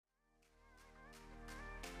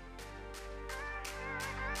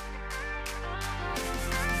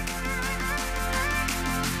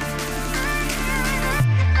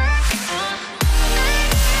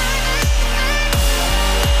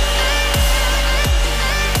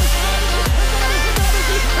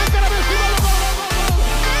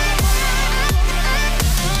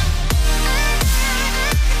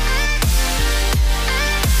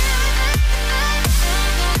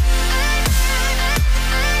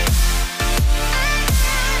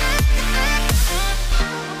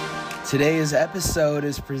Today's episode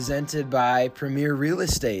is presented by Premier Real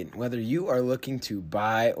Estate. Whether you are looking to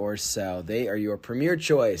buy or sell, they are your premier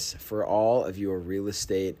choice for all of your real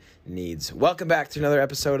estate needs. Welcome back to another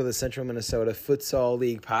episode of the Central Minnesota Futsal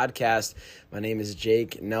League podcast. My name is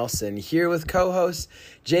Jake Nelson, here with co-host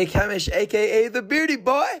Jake Hemish, a.k.a. the Beardy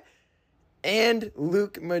Boy, and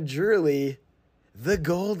Luke Majurley, the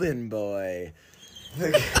Golden Boy.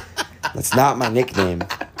 That's not my nickname.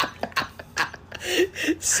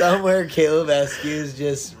 Somewhere Caleb Eskew is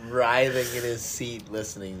just writhing in his seat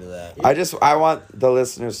listening to that. I want the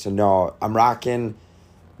listeners to know I'm rocking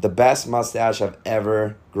the best mustache I've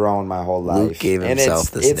ever grown my whole life. Luke gave himself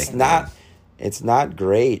this nickname. It's not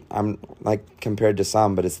great. I'm like compared to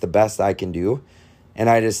some, but it's the best I can do. And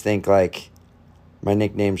I just think like my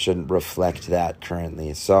nickname shouldn't reflect that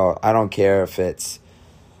currently. So I don't care if it's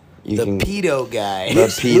pedo guy. The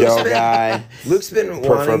pedo guy. Luke's been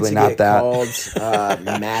wanting to get called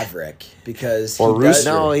Maverick because Rooster.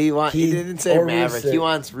 No, he didn't say Maverick. Rooster. He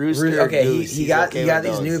wants Rooster. Okay, he got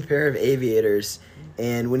these new pair of aviators,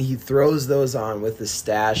 and when he throws those on with the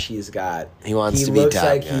stash he's got, he looks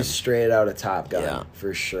like Gun. He's straight out of Top Gun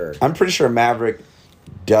for sure. I'm pretty sure Maverick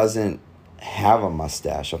doesn't have a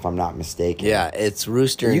mustache, if I'm not mistaken. Yeah, it's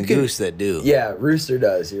Rooster and Goose that do. Yeah, Rooster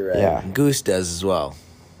does. You're right. Yeah, Goose does as well.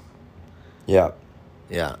 Yeah.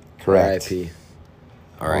 Yeah. Correct.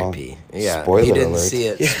 R.I.P. Yeah. Spoiler He didn't alert. see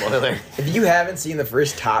it. Spoiler. If you haven't seen the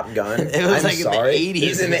first Top Gun, It was I'm like in the sorry. 80s. It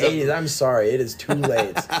was in the 80s. I'm sorry. It is too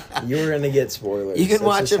late. You're going to get spoilers. You can That's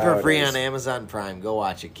watch just it how for free is. on Amazon Prime. Go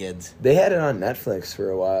watch it, kids. They had it on Netflix for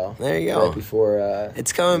a while. There you go. Right before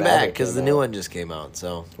It's coming back Maverick because the came new out. one just came out.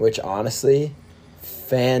 So Which, honestly,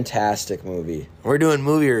 fantastic movie. we're doing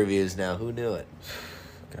movie reviews now. Who knew it?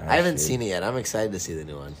 Gosh, I haven't dude. seen it yet. I'm excited to see the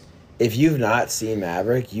new one. If you've not seen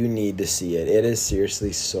Maverick, you need to see it. It is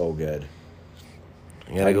seriously so good.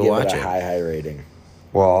 You gotta I'd go give watch it. A it. high rating.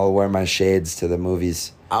 Well, I'll wear my shades to the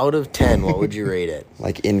movies, Out of 10, what would you rate it?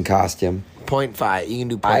 like in costume. 0.5. You can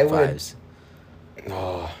do I 0.5s.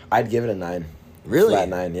 Oh, I'd give it a 9. Really? Flat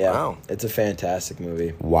 9, yeah. Wow. It's a fantastic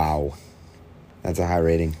movie. Wow. That's a high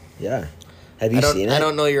rating. Yeah. Have you seen it? I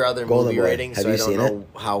don't know your other Golden movie Boy, ratings, have so you I don't seen know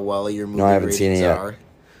how well your movie I haven't ratings seen it yet. are.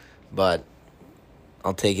 But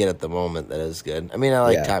I'll take it at the moment that is good. I mean, I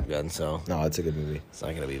like Yeah. Top Gun, so No, it's a good movie. it's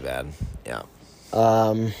not going to be bad. Yeah.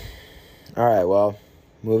 All right, well,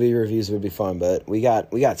 movie reviews would be fun, but we got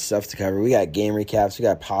stuff to cover. We got game recaps, we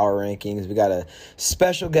got power rankings, we got a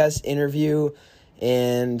special guest interview,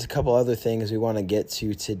 and a couple other things we want to get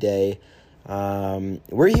to today.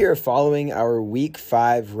 We're here following our Week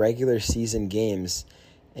 5 regular season games,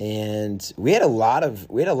 and we had a lot of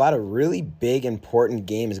really big important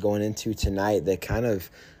games going into tonight that kind of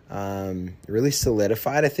really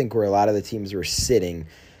solidified, I think, where a lot of the teams were sitting.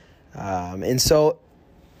 And so,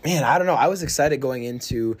 man, I don't know. I was excited going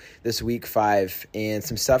into this Week 5, and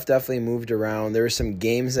some stuff definitely moved around. There were some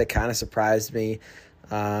games that kind of surprised me.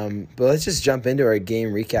 But let's just jump into our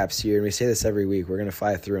game recaps here. And we say this every week. We're going to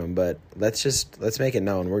fly through them, but let's make it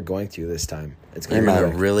known. We're going to this time. It's going You're to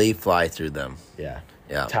going be to really fly through them. Yeah.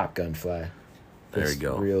 Yeah. Top Gun fly. There Just we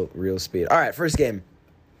go. Real speed. All right, first game.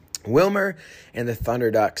 Wilmer and the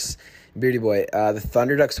Thunder Ducks. Beardy Boy, the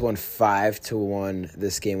Thunder Ducks won 5-1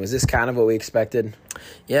 this game. Was this kind of what we expected?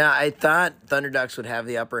 Yeah, I thought Thunder Ducks would have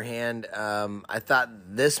the upper hand. I thought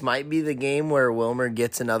this might be the game where Wilmer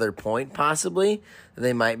gets another point, possibly.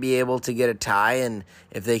 They might be able to get a tie, and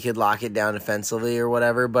if they could lock it down defensively or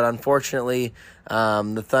whatever. But unfortunately,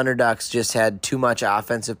 the Thunder Ducks just had too much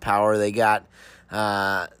offensive power. They got,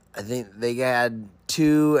 I think they had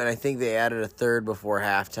 2, and I think they added a third before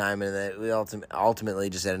halftime, and we ultimately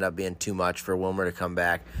just ended up being too much for Wilmer to come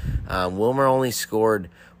back. Wilmer only scored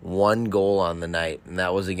 1 goal on the night, and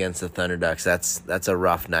that was against the Thunder Ducks. That's a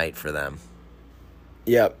rough night for them.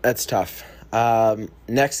 Yep, that's tough.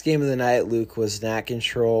 Next game of the night, Luke, was Nat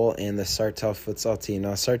Control and the Sartell futsal team.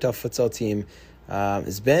 Now, Sartell futsal team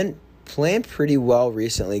has been playing pretty well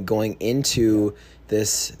recently going into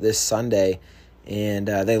this Sunday. And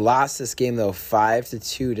they lost this game, though,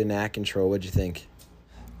 5-2 to Nat Control. What'd you think?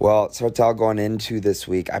 Well, Sartell going into this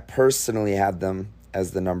week, I personally had them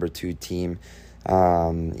as the number 2 team,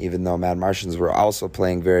 even though Mad Martians were also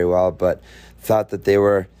playing very well, but thought that they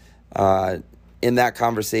were in that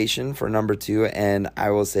conversation for number 2. And I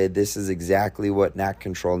will say this is exactly what Nat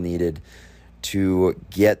Control needed to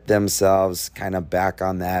get themselves kind of back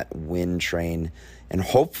on that win train and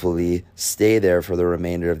hopefully stay there for the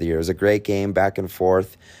remainder of the year. It was a great game, back and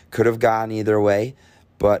forth. Could have gone either way,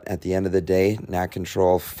 but at the end of the day, Nat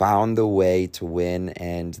Control found the way to win,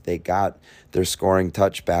 and they got their scoring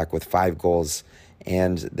touch back with 5 goals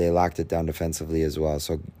and they locked it down defensively as well.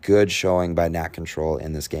 So good showing by Nat Control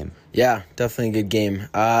in this game. Yeah, definitely a good game.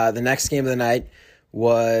 The next game of the night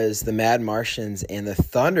was the Mad Martians and the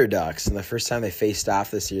Thunder Ducks. And the first time they faced off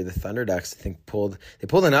this year, the Thunder Ducks, I think, pulled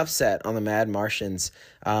an upset on the Mad Martians,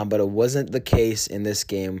 but it wasn't the case in this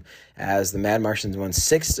game as the Mad Martians won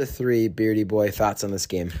 6-3. Beardy Boy, thoughts on this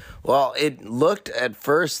game? Well, it looked at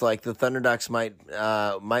first like the Thunder Ducks might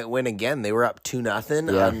win again. They were up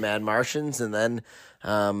 2-0 on Mad Martians, and then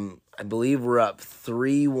I believe we're up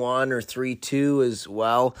 3-1 or 3-2 as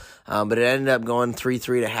well, but it ended up going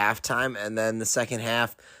 3-3 to halftime, and then the second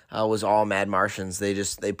half was all Mad Martians.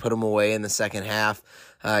 They put them away in the second half,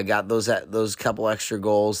 got those couple extra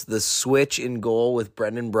goals. The switch in goal with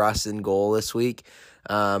Brendan Bruss in goal this week,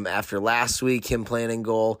 after last week him playing in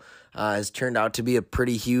goal, has turned out to be a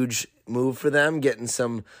pretty huge move for them, getting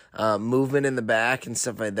some movement in the back and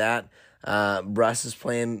stuff like that. Bruss is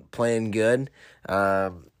playing good.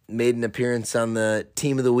 Made an appearance on the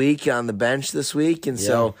Team of the Week on the bench this week, and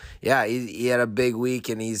so he had a big week,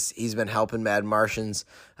 and he's been helping Mad Martians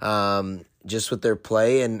just with their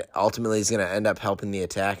play, and ultimately he's going to end up helping the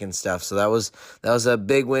attack and stuff. So that was a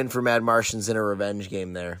big win for Mad Martians in a revenge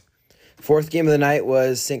game there. Fourth game of the night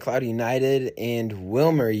was St. Cloud United and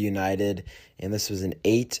Wilmer United, and this was an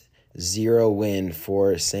 8-0 win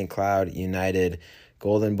for St. Cloud United.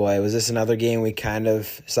 Golden Boy, was this another game we kind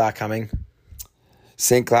of saw coming?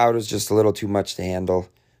 St. Cloud was just a little too much to handle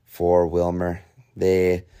for Wilmer.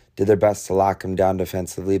 They did their best to lock him down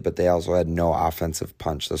defensively, but they also had no offensive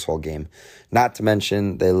punch this whole game. Not to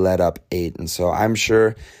mention, they let up 8, and so I'm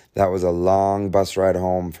sure that was a long bus ride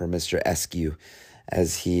home for Mr. Eskew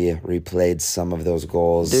as he replayed some of those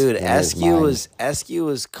goals. Dude, Eskew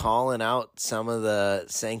was calling out some of the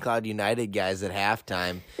St. Cloud United guys at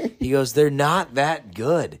halftime. He goes, "They're not that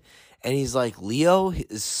good," and he's like, "Leo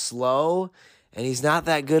is slow." And he's not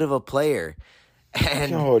that good of a player.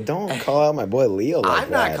 And no, don't call out my boy Leo like I'm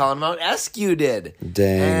that. not calling him out. Eskew did.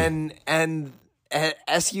 Dang. And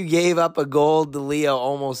Eskew gave up a goal to Leo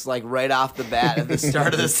almost like right off the bat at the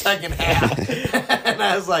start of the second half. And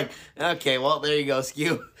I was like, okay, well, there you go,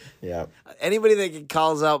 Skew. Yeah. Anybody that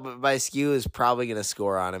calls out by Skew is probably going to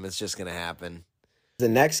score on him. It's just going to happen. The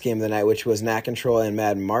next game of the night, which was Nat Control and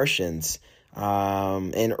Mad Martians.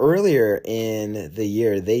 And earlier in the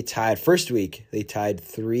year, first week, they tied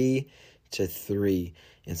 3-3.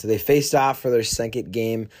 And so they faced off for their second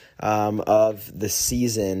game of the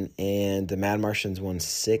season, and the Mad Martians won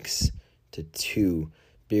 6-2.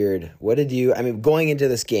 Beard, going into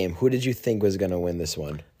this game, who did you think was going to win this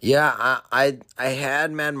one? Yeah, I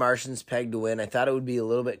had Mad Martians pegged to win. I thought it would be a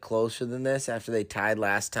little bit closer than this after they tied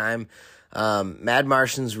last time. Mad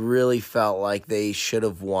Martians really felt like they should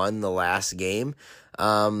have won the last game.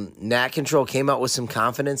 Nat Control came out with some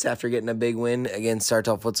confidence after getting a big win against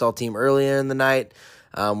Sartell futsal team earlier in the night.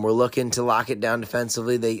 We're looking to lock it down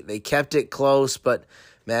defensively. They kept it close, but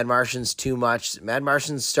Mad Martians too much. Mad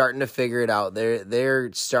Martians starting to figure it out.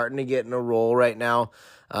 They're starting to get in a roll right now.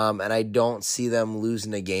 And I don't see them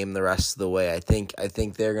losing a game the rest of the way. I think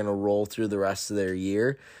they're gonna roll through the rest of their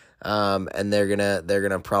year. And they're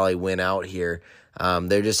gonna probably win out here.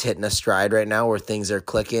 They're just hitting a stride right now where things are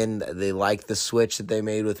clicking. They like the switch that they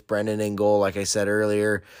made with Brendan in goal, like I said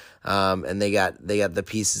earlier, and they got the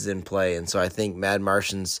pieces in play. And so I think Mad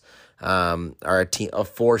Martians are a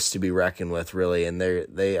force to be reckoned with, really. And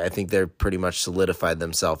I think they're pretty much solidified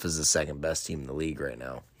themselves as the second best team in the league right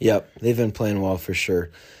now. Yep, they've been playing well for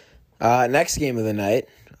sure. Next game of the night,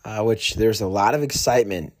 which there's a lot of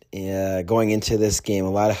excitement going into this game, a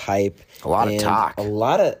lot of hype, a lot of talk, a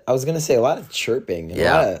lot of chirping, and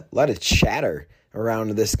a lot of chatter around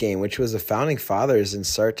this game, which was the Founding Fathers and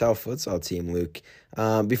Sartell futsal team. Luke,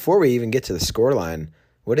 before we even get to the scoreline,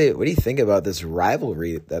 what do you think about this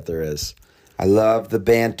rivalry that there is? I love the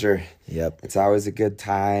banter. Yep, it's always a good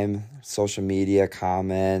time. Social media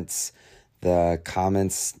comments, the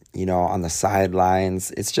comments, on the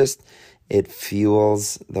sidelines. It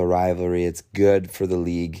fuels the rivalry. It's good for the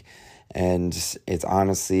league, and it's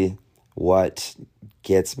honestly what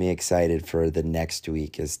gets me excited for the next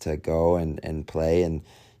week is to go and play and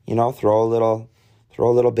throw a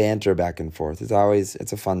little banter back and forth.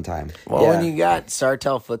 It's a fun time. Well, when you got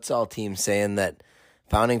Sartell futsal team saying that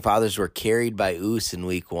Founding Fathers were carried by Oos in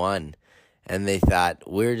week 1, and they thought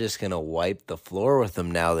we're just gonna wipe the floor with them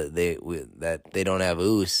now that they don't have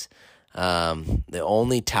Oos. The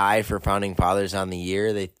only tie for Founding Fathers on the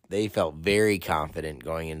year, they felt very confident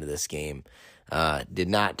going into this game. did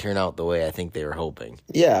not turn out the way I think they were hoping.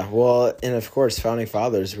 Yeah, well, and of course, Founding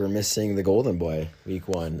Fathers were missing the Golden Boy week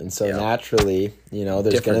 1, and so naturally,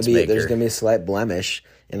 there's going to be a slight blemish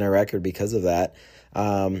in our record because of that.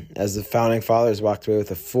 As the Founding Fathers walked away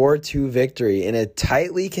with a 4-2 victory in a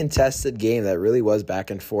tightly contested game that really was back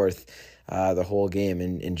and forth the whole game,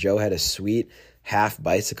 and Joe had a sweet half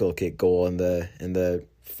bicycle kick goal in the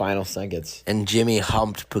final seconds. And Jimmy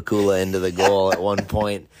humped Pakula into the goal at one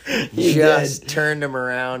point. Turned him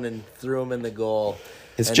around and threw him in the goal.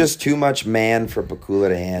 It's just too much man for Pakula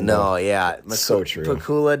to handle. No, yeah. So true.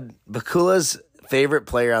 Pakula's favorite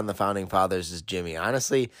player on the Founding Fathers is Jimmy.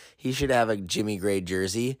 Honestly, he should have a Jimmy Gray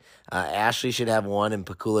jersey. Ashley should have one, and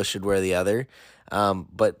Pakula should wear the other.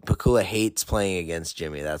 But Pakula hates playing against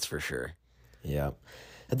Jimmy, that's for sure. Yeah.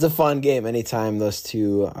 It's a fun game anytime those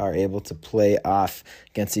two are able to play off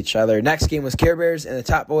against each other. Next game was Care Bears and the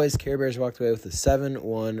Top Boys. Care Bears walked away with a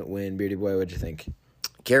 7-1 win. Beardy Boy, what'd you think?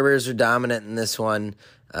 Care Bears were dominant in this one.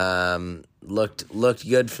 Looked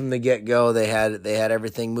good from the get-go. They had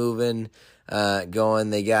everything moving, going.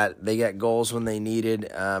 They got goals when they needed,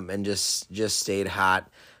 and just stayed hot.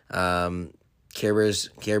 Care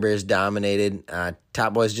Bears dominated.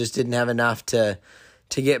 Top Boys just didn't have enough to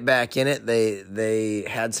get back in it. They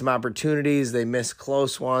had some opportunities. They missed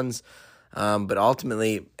close ones. But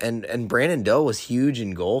ultimately, and Brandon Doe was huge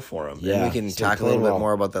in goal for him. Yeah, and we can talk a little bit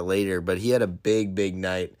more about that later. But he had a big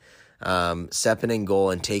night, stepping in goal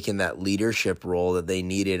and taking that leadership role that they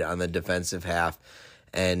needed on the defensive half,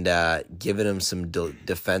 and giving them some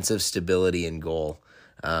defensive stability in goal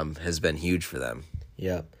has been huge for them.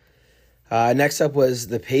 Yeah. Next up was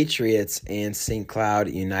the Patriots and St. Cloud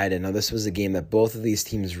United. Now, this was a game that both of these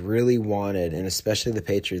teams really wanted, and especially the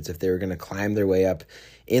Patriots, if they were going to climb their way up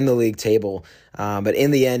in the league table. But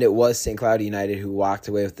in the end, it was St. Cloud United who walked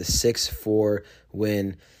away with the 6-4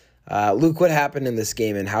 win. Luke, what happened in this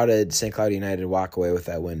game, and how did St. Cloud United walk away with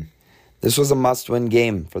that win? This was a must-win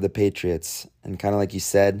game for the Patriots. And kind of like you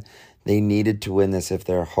said, they needed to win this if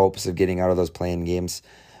their hopes of getting out of those play-in games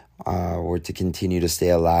were to continue to stay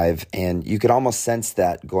alive. And you could almost sense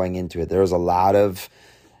that going into it. There was a lot of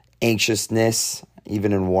anxiousness,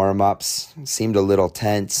 even in warm-ups. It seemed a little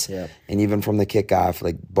tense. Yeah. And even from the kickoff,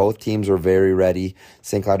 like both teams were very ready.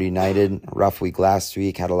 St. Cloud United, rough week last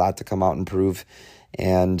week, had a lot to come out and prove.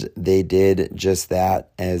 And they did just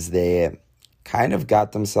that as they kind of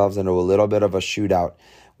got themselves into a little bit of a shootout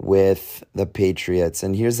with the Patriots.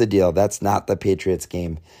 And here's the deal. That's not the Patriots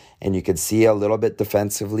game. And you could see a little bit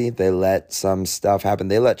defensively, they let some stuff happen.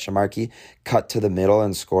 They let Shamarky cut to the middle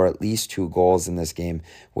and score at least 2 goals in this game,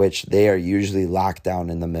 which they are usually locked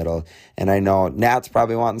down in the middle. And I know Nat's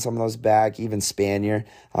probably wanting some of those back. Even Spanier,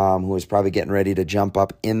 who was probably getting ready to jump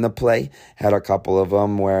up in the play, had a couple of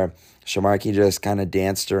them where Shamarky just kind of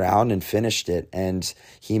danced around and finished it, and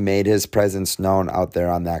he made his presence known out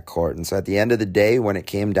there on that court. And so at the end of the day, when it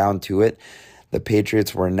came down to it, the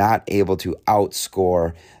Patriots were not able to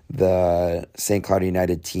outscore the St. Cloud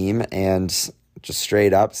United team, and just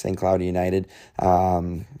straight up, St. Cloud United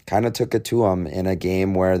kind of took it to them in a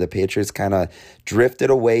game where the Patriots kind of drifted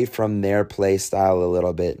away from their play style a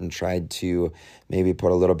little bit and tried to maybe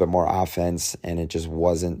put a little bit more offense, and it just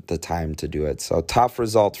wasn't the time to do it. So tough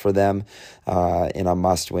result for them in a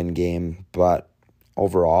must-win game, but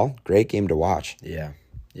overall, great game to watch. Yeah.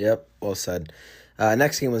 Yep. Well said.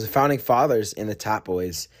 Next game was the Founding Fathers and the Top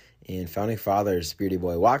Boys. And Founding Fathers, Beardy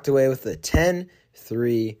Boy, walked away with a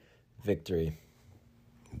 10-3 victory.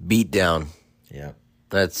 Beat down. Yeah.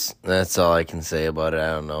 That's all I can say about it.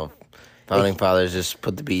 I don't know. Founding Fathers just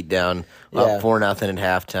put the beat down. Up 4-0 at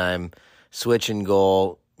halftime. Switch in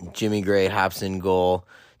goal. Jimmy Gray hops in goal.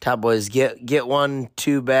 Top Boys get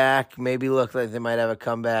 1-2 back. Maybe look like they might have a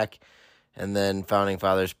comeback. And then Founding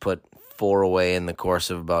Fathers put 4 away in the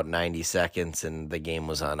course of about 90 seconds, and the game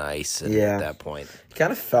was on ice at that point. It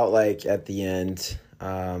kind of felt like at the end,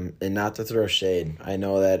 and not to throw shade, I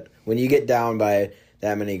know that when you get down by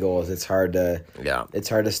that many goals, it's hard to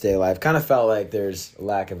stay alive. Kind of felt like there's a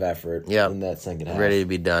lack of effort in that second half. Ready to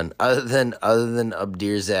be done. Other than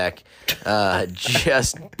Abdirzak,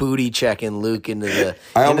 just booty checking Luke into the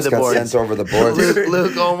I almost got sent over the boards.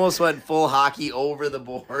 Luke almost went full hockey over the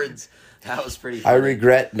boards. That was pretty funny. I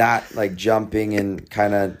regret not jumping and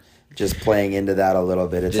kind of just playing into that a little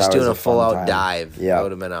bit. It's just doing a full-out dive. Yeah. That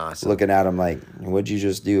would have been awesome. Looking at him like, what'd you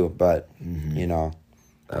just do? But, that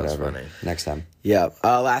was funny. Next time. Yeah.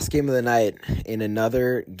 Last game of the night in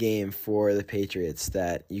another game for the Patriots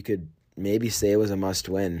that you could maybe say was a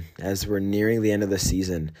must-win as we're nearing the end of the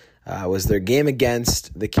season was their game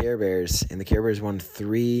against the Care Bears, and the Care Bears won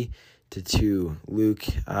 3-2. Luke,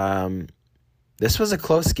 this was a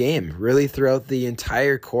close game, really throughout the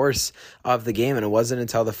entire course of the game, and it wasn't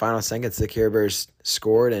until the final seconds the Care Bears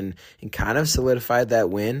scored and kind of solidified that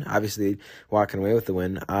win, obviously walking away with the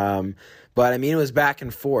win. But, I mean, it was back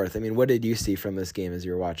and forth. I mean, what did you see from this game as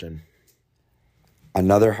you were watching?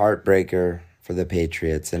 Another heartbreaker for the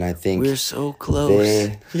Patriots, and I think we're so close.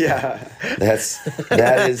 That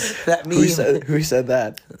is that meme. Who said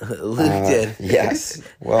that? Luke did. Yes.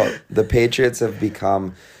 Well, the Patriots have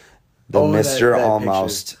become the Mr. that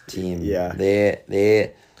Almost picture. team. Yeah.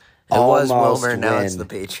 They It was Wilmer, now it's the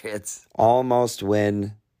Patriots. Almost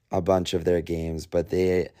win a bunch of their games, but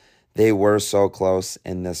they were so close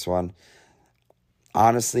in this one.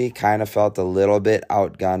 Honestly, kind of felt a little bit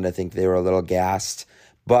outgunned. I think they were a little gassed,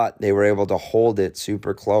 but they were able to hold it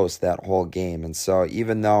super close that whole game. And so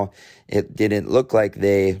even though it didn't look like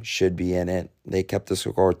they should be in it, they kept the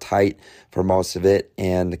score tight for most of it.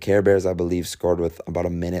 And the Care Bears, I believe, scored with about a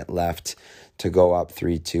minute left to go up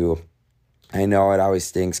 3-2. I know it always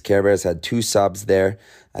stinks. Care Bears had 2 subs there.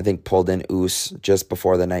 I think pulled in Oos just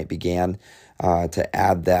before the night began to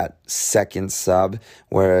add that second sub,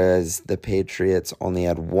 whereas the Patriots only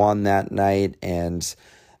had 1 that night, and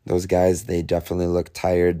those guys, they definitely looked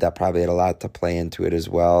tired. That probably had a lot to play into it as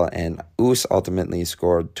well. And Oos ultimately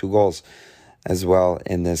scored 2 goals as well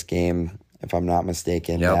in this game, if I'm not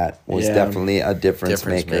mistaken. Yep. That was definitely a difference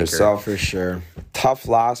maker. So for sure. Tough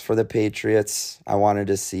loss for the Patriots. I wanted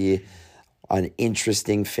to see an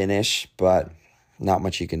interesting finish, but not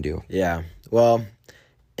much you can do. Yeah. Well,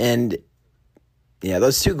 and yeah,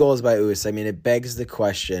 those 2 goals by Oos, I mean, it begs the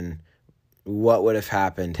question, what would have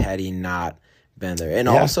happened had he not been there? And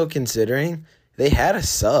also considering they had a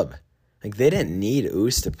sub. Like, they didn't need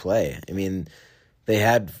Oos to play. I mean, they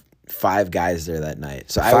had 5 guys there that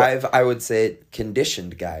night. So I would say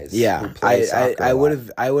conditioned guys. Yeah. Who play soccer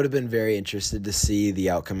I would have been very interested to see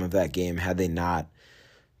the outcome of that game had they not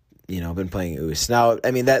been playing Oos. Now,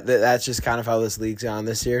 I mean, that's just kind of how this league's gone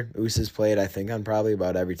this year. Oos has played, I think, on probably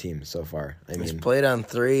about every team so far. He's played on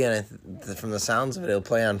 3, and from the sounds of it, he'll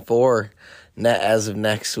play on 4 as of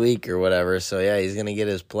next week or whatever. So, yeah, he's going to get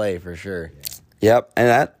his play for sure. Yep, and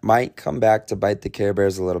that might come back to bite the Care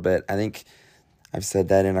Bears a little bit. I think I've said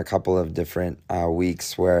that in a couple of different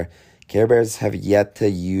weeks where Care Bears have yet to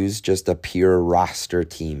use just a pure roster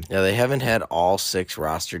team. Yeah, they haven't had all 6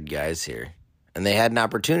 rostered guys here. And they had an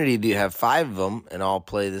opportunity to have 5 of them and all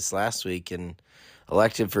play this last week and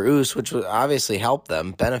elected for Oos, which would obviously help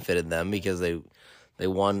them, benefited them because they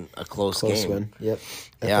won a close game. Win. Yep.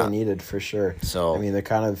 That they needed for sure. So I mean, they're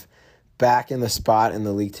kind of back in the spot in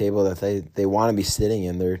the league table that they want to be sitting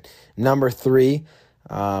in. They're number 3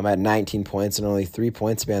 at 19 points and only 3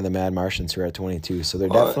 points behind the Mad Martians, who are at 22. So they're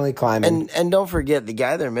definitely climbing. And don't forget, the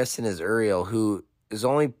guy they're missing is Uriel, who has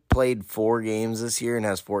only played 4 games this year and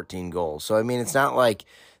has 14 goals. So, I mean, it's not like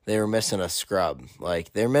they were missing a scrub.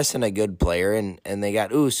 Like, they're missing a good player, and they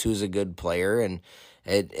got Oos, who's a good player, and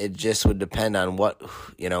it just would depend on what,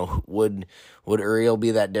 would Uriel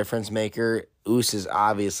be that difference maker? Oos is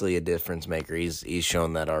obviously a difference maker. He's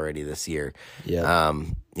shown that already this year. Yeah.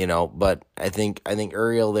 But I think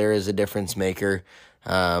Uriel there is a difference maker.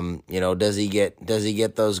 Does he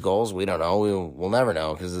get those goals? We don't know. We'll never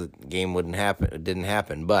know because the game wouldn't happen. It didn't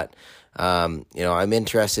happen. But I'm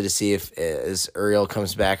interested to see if as Uriel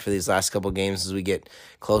comes back for these last couple games as we get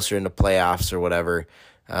closer into playoffs or whatever.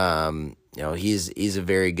 He's a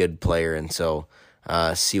very good player, and so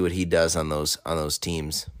see what he does on those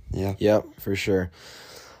teams. Yeah. Yep, for sure.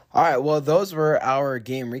 All right, well, those were our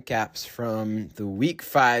game recaps from the Week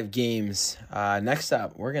 5 games. Next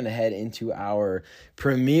up, we're going to head into our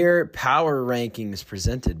Premier Power Rankings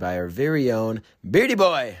presented by our very own Beardy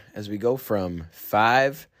Boy as we go from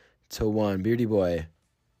 5 to 1. Beardy Boy,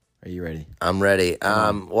 are you ready? I'm ready.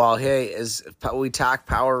 Well, hey, as we talk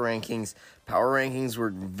power rankings were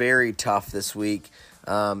very tough this week.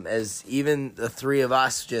 As even the 3 of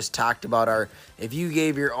us just talked about if you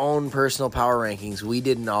gave your own personal power rankings,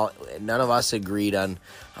 none of us agreed on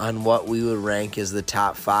what we would rank as the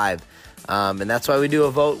top 5. And that's why we do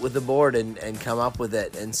a vote with the board and come up with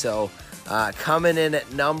it. And so, coming in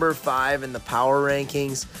at number 5 in the power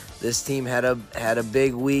rankings, this team had a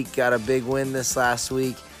big week, got a big win this last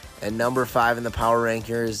week. And number 5 in the power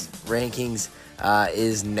rankings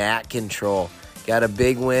is Nat Control. Got a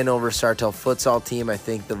big win over Sartell Futsal Team. I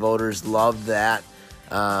think the voters loved that.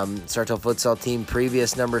 Sartell Futsal Team,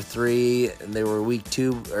 previous number 3, and they were week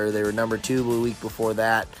 2, or they were number 2 the week before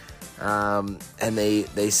that. And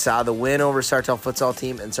they saw the win over Sartell Futsal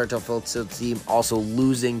Team, and Sartell Futsal Team also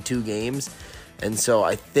losing 2 games. And so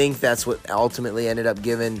I think that's what ultimately ended up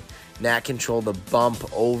giving Nat Control to bump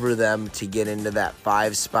over them to get into that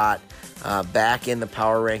 5 spot. Back in the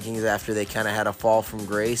power rankings after they kind of had a fall from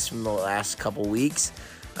grace from the last couple weeks,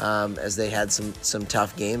 as they had some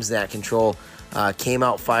tough games. Nat Control came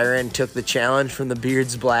out firing, took the challenge from the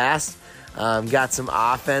Beards Blast, got some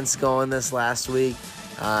offense going this last week,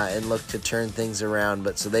 and looked to turn things around.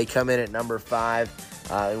 But so they come in at number 5,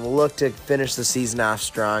 and we'll look to finish the season off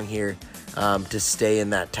strong here to stay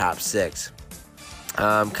in that top 6.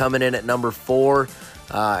 Coming in at number 4,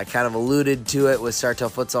 I kind of alluded to it with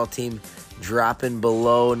Sartell Futsal Team dropping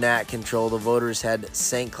below Nat Control. The voters had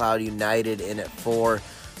St. Cloud United in at 4.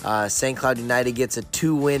 St. Cloud United gets a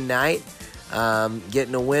 2-win night,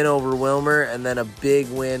 getting a win over Wilmer and then a big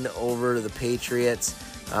win over the Patriots.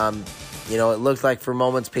 It looked like for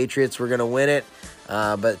moments Patriots were going to win it,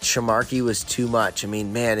 but Shamarky was too much. I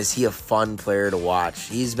mean, man, is he a fun player to watch.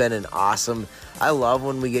 He's been an awesome... I love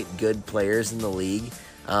when we get good players in the league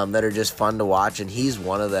that are just fun to watch, and he's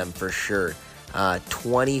one of them for sure.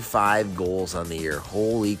 25 goals on the year.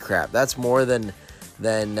 Holy crap. That's more than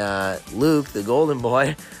Luke, the golden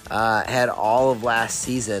boy, had all of last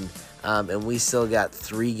season, and we still got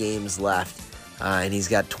 3 games left, and he's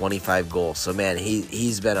got 25 goals. So, man,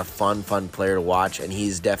 he's been a fun player to watch, and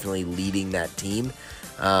he's definitely leading that team.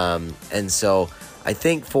 And so I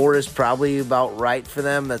think 4 is probably about right for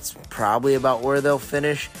them. That's probably about where they'll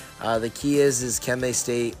finish. The key is can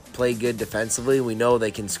they play good defensively? We know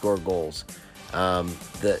they can score goals.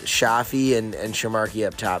 The Shafi and Shamarky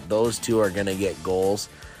up top, those two are going to get goals.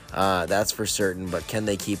 That's for certain, but can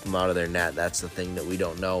they keep them out of their net? That's the thing that we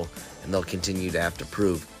don't know, and they'll continue to have to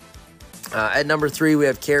prove. At number 3, we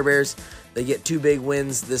have Care Bears. They get 2 big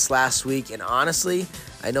wins this last week, and honestly,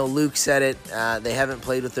 I know Luke said it, they haven't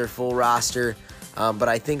played with their full roster, but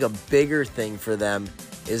I think a bigger thing for them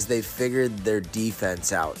is they've figured their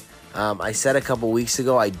defense out. I said a couple weeks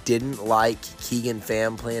ago I didn't like Keegan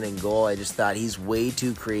Pham playing in goal. I just thought he's way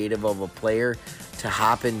too creative of a player to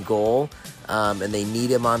hop in goal, and they need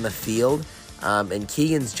him on the field. And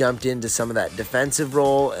Keegan's jumped into some of that defensive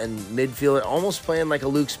role and midfielder, almost playing like a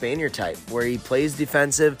Luke Spanier type, where he plays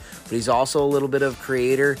defensive, but he's also a little bit of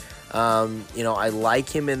creator. I like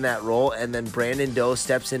him in that role. And then Brandon Doe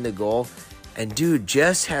steps into goal, and dude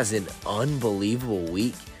just has an unbelievable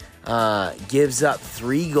week. Gives up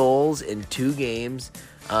 3 goals in 2 games.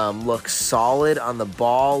 Looks solid on the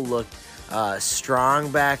ball. Looked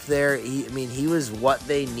strong back there. He was what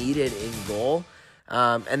they needed in goal.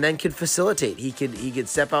 And then could facilitate. He could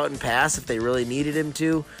step out and pass if they really needed him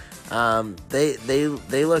to.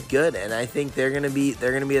 They look good, and I think they're gonna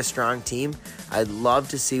be a strong team. I'd love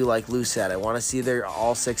to see, like Lou said, I want to see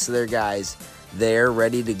all 6 of their guys there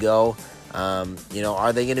ready to go.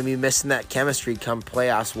 Are they going to be missing that chemistry come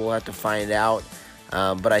playoffs? We'll have to find out.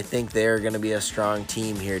 But I think they're going to be a strong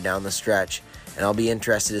team here down the stretch, and I'll be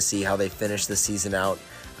interested to see how they finish the season out.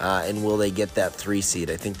 And will they get that 3 seed?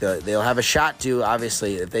 I think they'll have a shot to.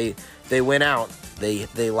 Obviously, if they win out,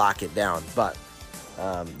 they lock it down. But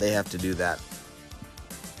they have to do that.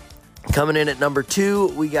 Coming in at number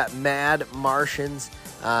 2, we got Mad Martians.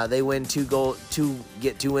 They win 2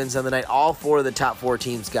 get 2 wins on the night. All 4 of the top 4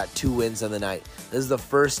 teams got 2 wins on the night. This is the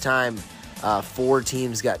first time 4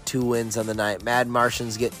 teams got 2 wins on the night. Mad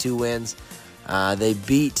Martians get 2 wins. They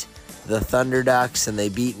beat the Thunder Ducks and they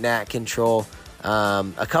beat Nat Control.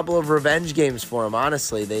 A couple of revenge games for them,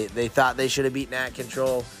 honestly. They thought they should have beat Nat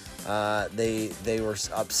Control. They were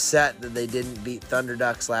upset that they didn't beat Thunder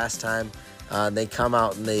Ducks last time. They come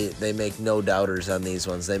out and they make no doubters on these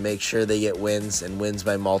ones. They make sure they get wins and wins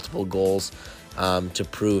by multiple goals to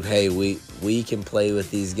prove, hey, we can play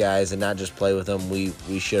with these guys and not just play with them.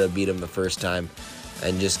 We should have beat them the first time,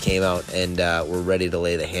 and just came out and were ready to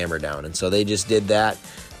lay the hammer down. And so they just did that.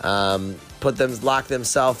 Lock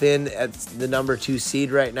themselves in at the number 2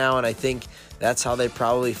 seed right now, and I think that's how they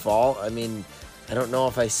probably fall. I mean, I don't know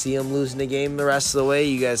if I see them losing a game the rest of the way.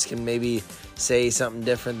 You guys can maybe say something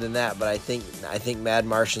different than that, but I think Mad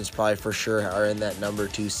Martians probably for sure are in that number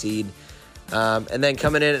 2 seed. And then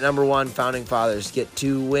coming in at number 1, Founding Fathers get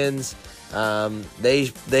 2 wins.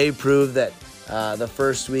 They proved that the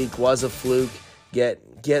first week was a fluke. Get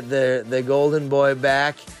the golden boy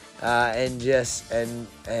back and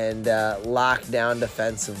lock down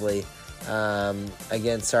defensively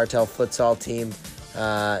against Sartell Futsal Team.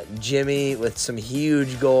 Jimmy with some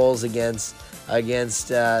huge goals against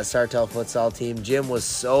Sartell Futsal Team. Jim was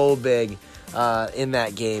so big in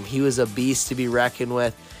that game. He was a beast to be reckoned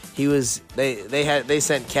with. They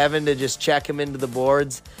sent Kevin to just check him into the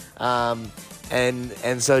boards.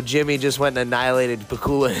 and so Jimmy just went and annihilated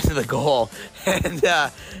Pakula into the goal,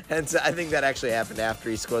 and so I think that actually happened after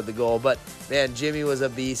he scored the goal. But man, Jimmy was a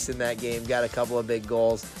beast in that game, got a couple of big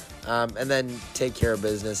goals, and then take care of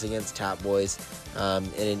business against Top Boys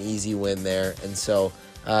in an easy win there, and so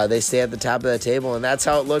they stay at the top of the table, and that's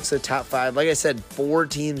how it looks at top 5. Like I said, 4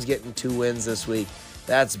 teams getting 2 wins this week.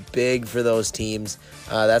 That's big for those teams.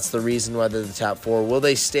 That's the reason why they're the top 4. Will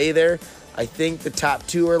they stay there? I think the top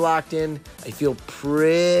 2 are locked in. I feel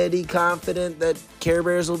pretty confident that Care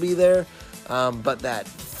Bears will be there. But that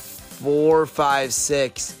 4, 5,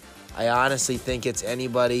 6, I honestly think it's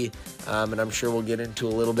anybody. And I'm sure we'll get into a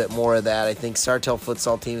little bit more of that. I think Sartell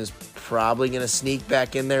futsal team is probably going to sneak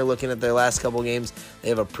back in there. Looking at their last couple games, they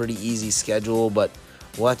have a pretty easy schedule, but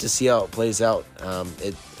we'll have to see how it plays out.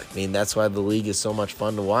 That's why the league is so much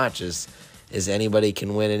fun to watch. Is anybody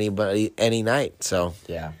can win anybody any night. So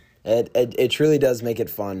yeah. It truly does make it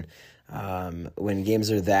fun when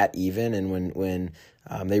games are that even and when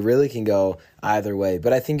they really can go either way.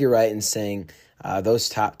 But I think you're right in saying those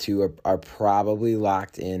top 2 are probably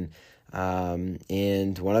locked in,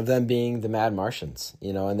 and one of them being the Mad Martians,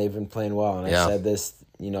 and they've been playing well. And I said this,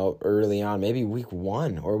 early on, maybe week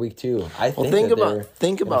 1 or week 2.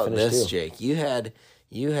 Think about this, Jake. You had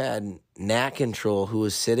Nat Control, who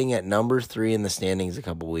was sitting at number 3 in the standings a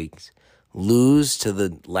couple weeks, lose to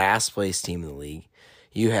the last place team in the league.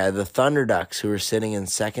 You had the Thunder Ducks, who are sitting in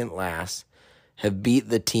second last, have beat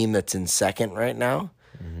the team that's in second right now,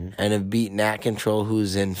 and have beat Nat Control,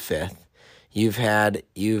 who's in 5th. You've had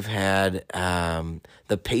the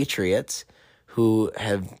Patriots, who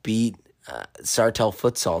have beat Sartell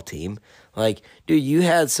futsal team. Like, dude, you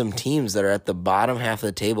had some teams that are at the bottom half of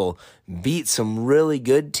the table beat some really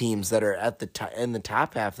good teams that are at in the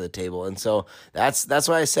top half of the table. And so that's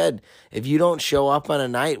why I said, if you don't show up on a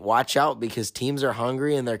night, watch out, because teams are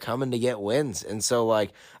hungry and they're coming to get wins. And so,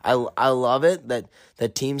 like, I love it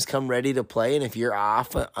that teams come ready to play. And if you're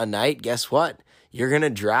off a night, guess what? You're going to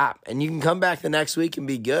drop, and you can come back the next week and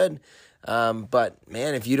be good. But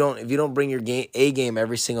man, if you don't bring your A game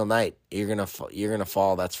every single night, you're gonna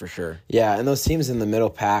fall. That's for sure. Yeah, and those teams in the middle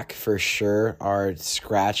pack for sure are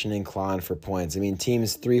scratching and clawing for points. I mean,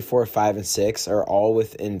 teams 3, 4, 5, and 6 are all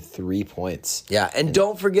within 3 points. Yeah, and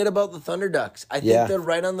don't forget about the Thunder Ducks. I think they're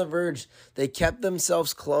right on the verge. They kept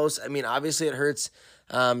themselves close. I mean, obviously it hurts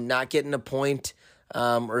not getting a point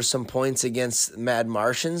or some points against Mad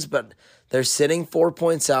Martians, but they're sitting 4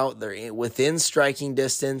 points out. They're within striking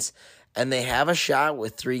distance. And they have a shot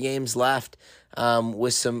with 3 games left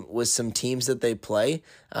with some teams that they play.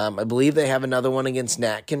 I believe they have another one against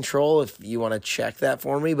Nat Control, if you want to check that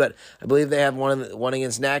for me. But I believe they have one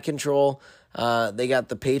against Nat Control. They got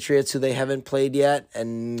the Patriots, who they haven't played yet,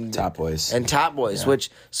 and Top Boys. Yeah.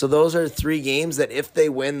 So those are 3 games that if they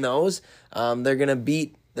win those, they're gonna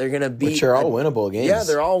beat. Which are all winnable games. Yeah,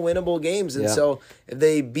 they're all winnable games. And so if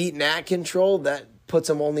they beat Nat Control, that puts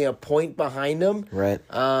them only a point behind them, right?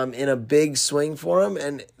 In a big swing for them,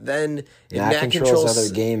 and then if Nat Control's other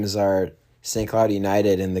games are St. Cloud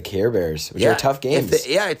United and the Care Bears, which are tough games.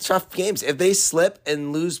 It's tough games. If they slip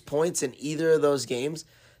and lose points in either of those games,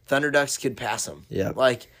 Thunder Ducks could pass them. Yeah,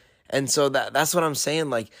 and so that's what I'm saying.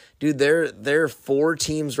 Like, dude, there are 4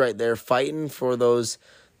 teams right there fighting for those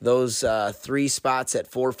 3 spots at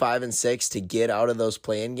 4, 5, and 6 to get out of those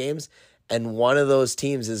play-in games. And one of those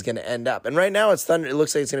teams is going to end up. And right now it's Thunder. It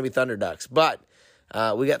looks like it's going to be Thunder Ducks. But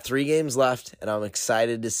we got 3 games left, and I'm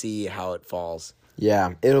excited to see how it falls.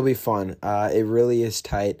 Yeah, it'll be fun. It really is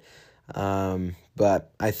tight.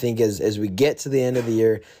 But I think as we get to the end of the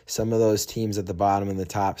year, some of those teams at the bottom and the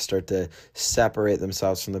top start to separate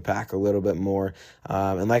themselves from the pack a little bit more.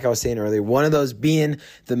 And like I was saying earlier, one of those being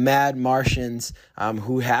the Mad Martians,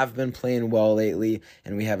 who have been playing well lately.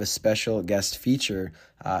 And we have a special guest feature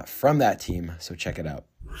from that team, so check it out.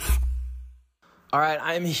 All right,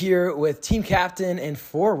 I'm here with team captain and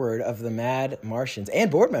forward of the Mad Martians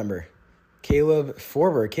and board member, Caleb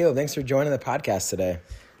Forward. Caleb, thanks for joining the podcast today.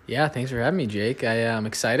 Yeah, thanks for having me, Jake. I am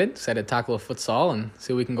excited to talk a little futsal and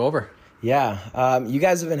see what we can go over. Yeah, you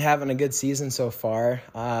guys have been having a good season so far.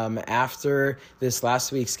 After this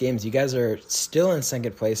last week's games, you guys are still in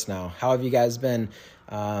second place now. How have you guys been,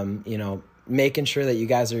 making sure that you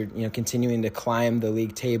guys are, continuing to climb the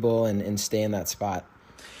league table and stay in that spot?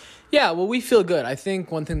 Yeah, well, we feel good. I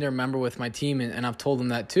think one thing to remember with my team, and I've told them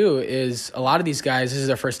that too, is a lot of these guys, this is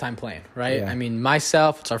their first time playing, right? Yeah. I mean,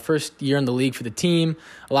 myself, it's our first year in the league for the team.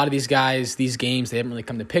 A lot of these guys, these games, they haven't really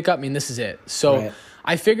come to pick up. I mean, this is it. So right.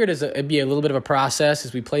 I figured it'd be a little bit of a process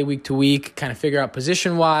as we play week to week, kind of figure out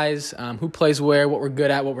position-wise, who plays where, what we're good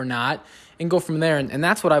at, what we're not, and go from there. And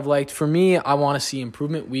that's what I've liked. For me, I want to see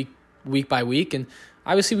improvement week week by week. And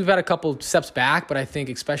obviously we've had a couple steps back, but I think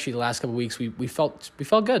especially the last couple of weeks, we felt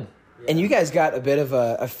good. And you guys got a bit of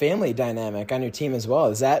a family dynamic on your team as well.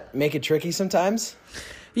 Does that make it tricky sometimes?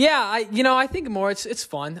 Yeah, I think more it's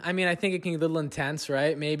fun. I mean, I think it can be a little intense,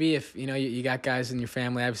 right? Maybe if, you got guys in your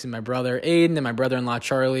family, obviously my brother Aiden and my brother-in-law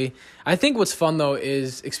Charlie. I think what's fun, though,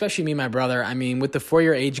 is, especially me and my brother, I mean, with the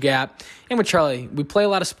 4-year age gap, and with Charlie, we play a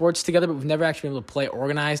lot of sports together, but we've never actually been able to play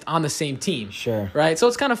organized on the same team. Sure. Right? So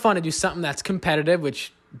it's kind of fun to do something that's competitive,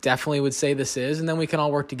 which definitely would say this is, and then we can all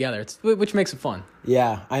work together, which makes it fun.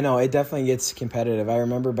 Yeah, I know. It definitely gets competitive. I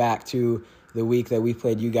remember back to the week that we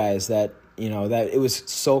played you guys that it was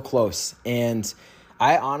so close. And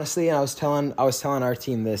I honestly, and I was telling our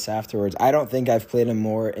team this afterwards, I don't think I've played a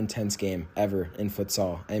more intense game ever in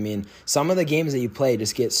futsal. I mean, some of the games that you play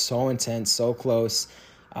just get so intense, so close.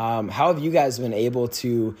 How have you guys been able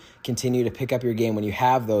to continue to pick up your game when you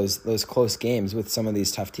have those close games with some of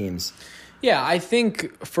these tough teams? Yeah, I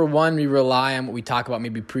think, for one, we rely on what we talk about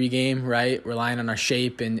maybe pregame, right? Relying on our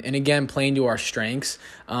shape and again, playing to our strengths.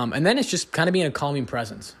 And then it's just kind of being a calming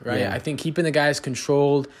presence, right? Yeah. I think keeping the guys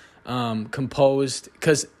controlled, composed,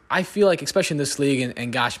 because I feel like, especially in this league,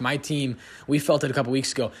 and gosh, my team, we felt it a couple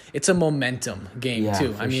weeks ago, it's a momentum game,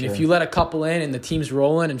 too. I mean, sure. If you let a couple in and the team's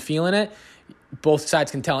rolling and feeling it, both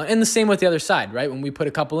sides can tell. And the same with the other side, right? When we put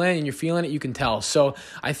a couple in and you're feeling it, you can tell. So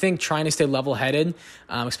I think trying to stay level-headed,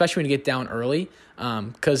 especially when you get down early,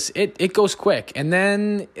 because it goes quick. And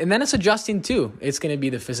then it's adjusting too. It's going to be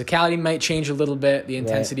the physicality might change a little bit. The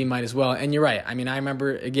intensity might as well. And you're right. I mean, I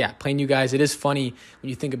remember, playing you guys. It is funny when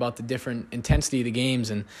you think about the different intensity of the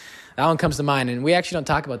games, and that one comes to mind. And we actually don't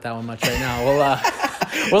talk about that one much right now.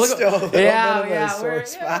 We're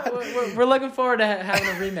looking forward to having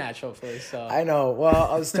a rematch, hopefully. So I know.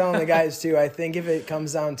 Well, I was telling the guys too. I think if it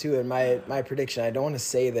comes down to it, my prediction. I don't want to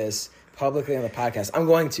say this publicly on the podcast. I'm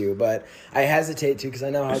going to, but I hesitate to because I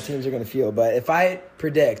know how teams are going to feel. But if I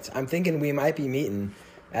predict, I'm thinking we might be meeting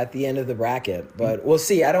at the end of the bracket, but we'll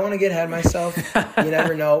see. I don't want to get ahead of myself. You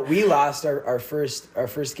never know. We lost our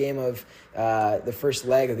first game of the first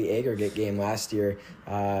leg of the aggregate game last year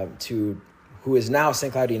to who is now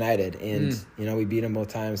St. Cloud United, and we beat them both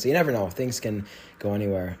times. So you never know; things can go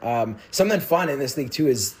anywhere. Something fun in this league too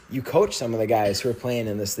is you coach some of the guys who are playing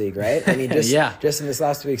in this league, right? I mean, just in this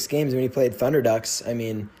last week's games when you played Thunder Ducks, I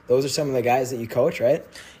mean, those are some of the guys that you coach, right?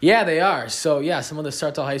 Yeah, they are. So some of the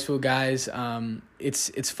Sartell High School guys.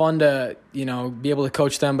 It's fun to be able to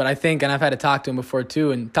coach them, but I think, and I've had to talk to them before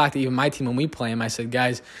too, and talk to even my team when we play them. I said,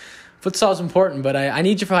 guys, futsal is important, but I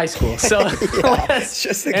need you for high school. So it's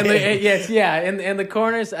just the game. And the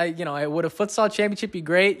corners, would a futsal championship be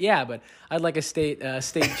great? Yeah, but I'd like a state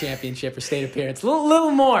championship or state appearance. A little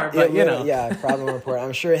more, but Yeah, problem report.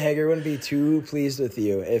 I'm sure Hager wouldn't be too pleased with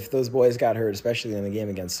you if those boys got hurt, especially in the game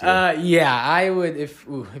against you. I would. If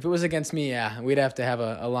it was against me, we'd have to have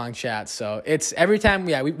a long chat. So it's every time.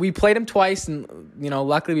 We played them twice, and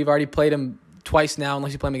luckily we've already played them twice now,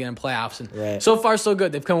 unless you play them again in playoffs. And so far, so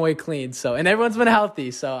good. They've come away clean. So, and everyone's been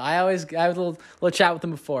healthy. So I have a little chat with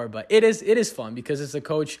them before, but it is fun because as a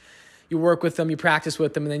coach, you work with them, you practice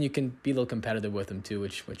with them, and then you can be a little competitive with them too,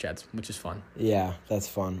 which is fun. Yeah, that's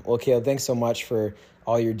fun. Well, Caleb, thanks so much for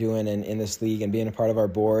all you're doing in this league and being a part of our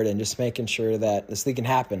board and just making sure that this league can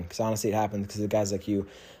happen, because honestly it happens because of guys like you.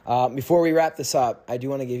 Before we wrap this up, I do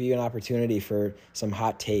want to give you an opportunity for some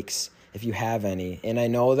hot takes, if you have any. And I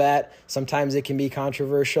know that sometimes it can be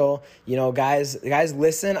controversial. Guys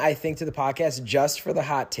listen, I think, to the podcast just for the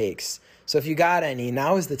hot takes. So if you got any,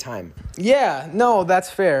 now is the time. Yeah, no, that's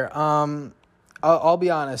fair. I'll be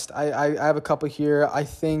honest. I have a couple here. I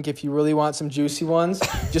think if you really want some juicy ones,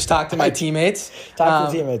 just talk to my teammates.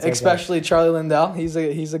 Talk to teammates. Especially Charlie Lindell. He's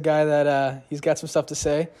a guy that he's got some stuff to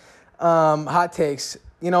say. Hot takes.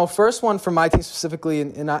 First one for my team specifically,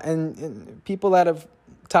 and people that have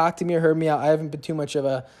talked to me or heard me out, I haven't been too much of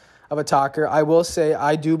a talker. I will say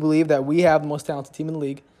I do believe that we have the most talented team in the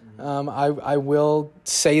league. I will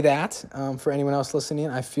say that for anyone else listening.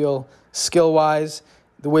 I feel skill-wise,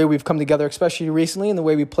 the way we've come together, especially recently, and the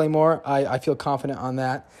way we play more, I feel confident on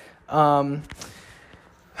that. What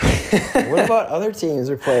about other teams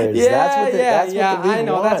or players? I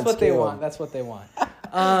know. That's what they want. That's what they want.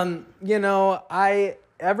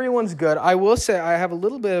 Everyone's good. I will say I have a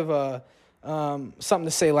little bit of a something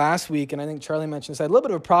to say last week, and I think Charlie mentioned this. I had a little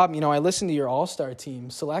bit of a problem. I listened to your all-star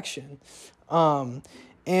team selection,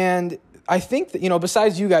 and I think that,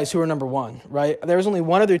 besides you guys who are number one, right, there was only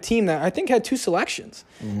one other team that I think had two selections.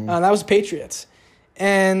 That was the Patriots.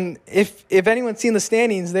 And if anyone's seen the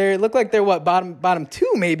standings, they look like they're bottom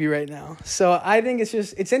two maybe right now. So I think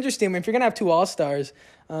it's interesting. If you're gonna have two all-stars,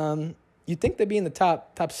 you'd think they'd be in the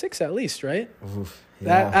top 6 at least, right? Oof,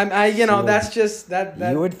 That's just that.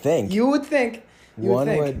 You would think. You would think. One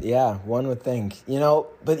would think.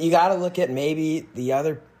 But you got to look at maybe the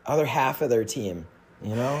other half of their team.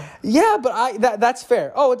 Yeah, but that's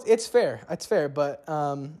fair. Oh, it's fair. It's fair. But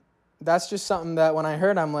that's just something that when I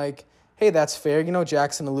heard, I'm like, hey, that's fair.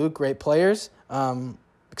 Jackson and Luke, great players.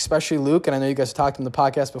 Especially Luke, and I know you guys talked on the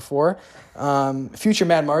podcast before. Future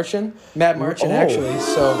Matt Marchand actually.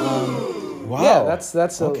 So, wow. Yeah,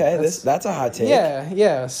 that's okay. That's a hot take.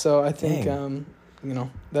 Yeah. So I think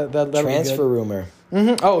that transfer rumor.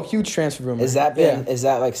 Mm-hmm. Oh, huge transfer rumor. Is that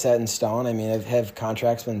like set in stone? I mean, have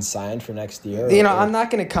contracts been signed for next year? I'm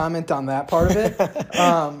not going to comment on that part of it.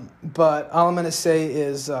 But all I'm going to say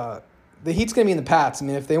is the Heat's going to be in the Pats. I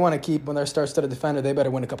mean, if they want to keep when their star-studded defender, they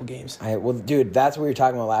better win a couple games. Well, dude, that's what we were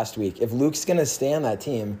talking about last week. If Luke's going to stay on that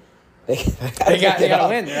team, they got to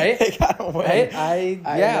win, right? They got to win. Right?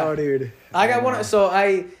 I know, dude. I got one. So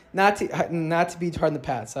not to be hard on the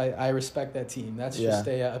Pats. I respect that team. That's just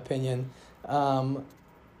a opinion.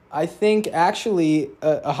 I think actually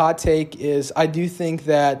a hot take is I do think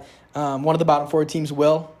that one of the bottom 4 teams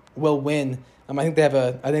will win. I think they have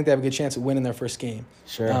a good chance of winning their first game.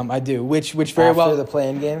 Sure. I do. Which very well after the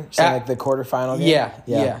play-in game, so like the quarterfinal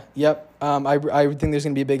game. Yep. I think there's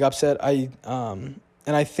going to be a big upset.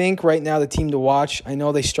 And I think right now the team to watch. I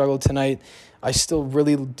know they struggled tonight. I still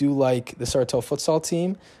really do like the Sartell futsal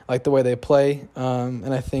team. I like the way they play.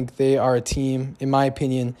 And I think they are a team, in my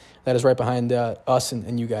opinion, that is right behind us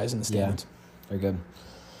and you guys in the standings. Yeah, very good.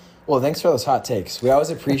 Well, thanks for those hot takes. We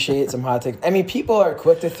always appreciate some hot takes. I mean, people are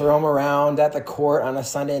quick to throw them around at the court on a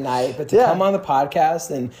Sunday night, but to come on the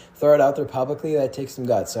podcast and throw it out there publicly, that takes some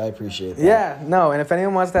guts, so I appreciate that. Yeah, no, and if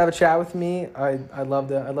anyone wants to have a chat with me, I'd love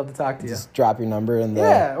to talk to you. Just drop your number in the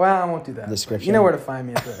I won't do that. Description. You know where to find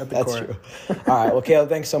me at the That's court. True. All right, well, Caleb,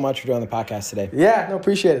 thanks so much for doing the podcast today. Yeah, no,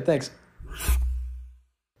 appreciate it. Thanks.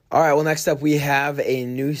 All right, well, next up we have a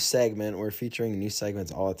new segment. We're featuring new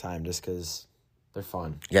segments all the time just because they're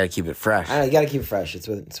fun. You got to keep it fresh. I know, you got to keep it fresh. It's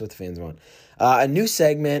what the fans want. A new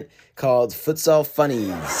segment called Futsal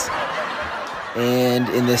Funnies. And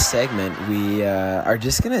in this segment, we are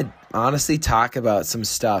just going to honestly talk about some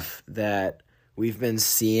stuff that we've been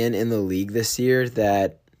seeing in the league this year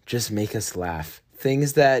that just make us laugh.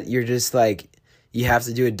 Things that you're just like, you have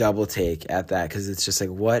to do a double take at that because it's just like,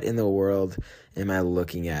 what in the world am I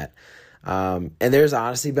looking at? And there's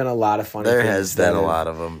honestly been a lot of funny things. There has been a lot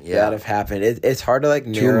of them, that have happened. It's hard to like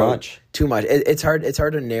narrow too much. It's hard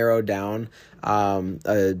to narrow down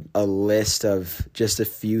a list of just a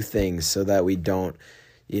few things so that we don't,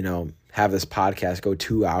 have this podcast go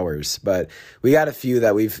 2 hours. But we got a few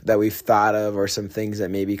that we've thought of, or some things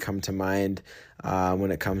that maybe come to mind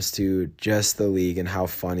when it comes to just the league and how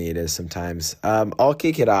funny it is sometimes. I'll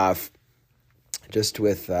kick it off just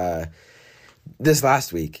with this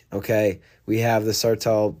last week, okay? We have the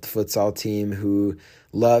Sartell futsal team who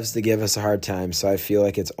loves to give us a hard time, so I feel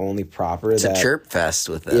like it's only proper it's a chirp fest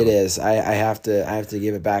with them. It is. I have to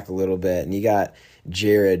give it back a little bit. And you got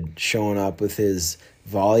Jared showing up with his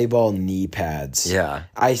volleyball knee pads. Yeah.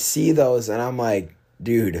 I see those and I'm like,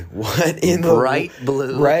 dude, what in the bright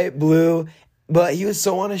blue. Bright blue. But he was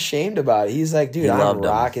so unashamed about it. He's like, dude, I'm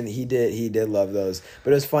rocking. He did love those.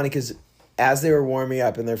 But it was funny because as they were warming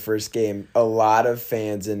up in their first game, a lot of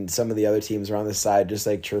fans and some of the other teams were on the side just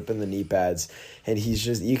like chirping the knee pads. And he's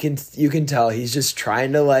just, you can tell he's just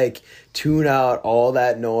trying to like tune out all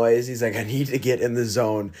that noise. He's like, I need to get in the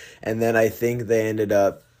zone. And then I think they ended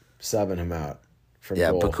up subbing him out from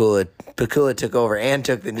goal. Pakula took over and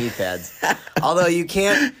took the knee pads. Although you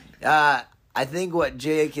can't, I think what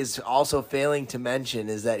Jake is also failing to mention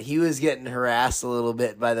is that he was getting harassed a little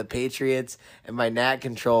bit by the Patriots and by Nat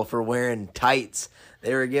Control for wearing tights.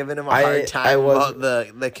 They were giving him a hard time about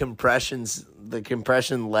the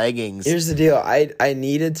compression leggings. Here's the deal. I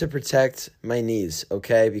needed to protect my knees,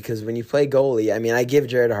 okay? Because when you play goalie, I mean, I give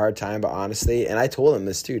Jared a hard time, but honestly, and I told him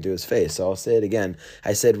this too to his face, so I'll say it again.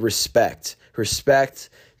 I said respect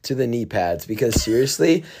to the knee pads, because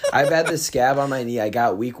seriously, I've had this scab on my knee. I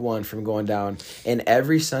got week 1 from going down, and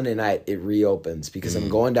every Sunday night it reopens because I'm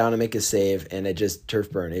going down to make a save, and it just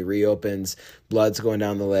turf burn. It reopens, blood's going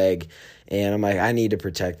down the leg, and I'm like, I need to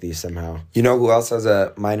protect these somehow. You know who else has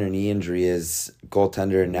a minor knee injury is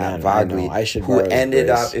goaltender Nat Vogley, who ended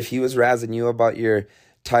up, if he was razzing you about your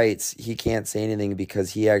tights, he can't say anything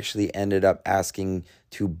because he actually ended up asking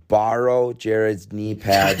to borrow Jared's knee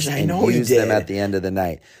pads and use them at the end of the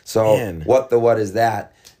night. So what is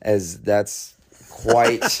that? As that's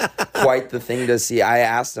quite the thing to see. I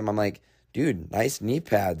asked him, I'm like, dude, nice knee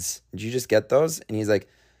pads. Did you just get those? And he's like,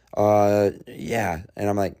 yeah. And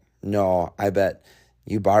I'm like, No, I bet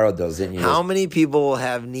you borrowed those, didn't you? How many people will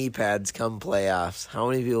have knee pads come playoffs? How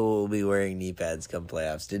many people will be wearing knee pads come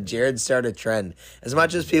playoffs? Did Jared start a trend? As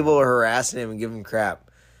much as people are harassing him and giving him crap,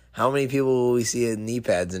 how many people will we see in knee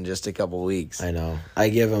pads in just a couple weeks? I know. I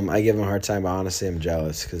give him a hard time, but honestly, I'm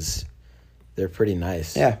jealous because they're pretty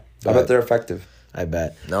nice. Yeah, I bet they're effective. I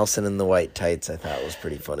bet. Nelson in the white tights, I thought was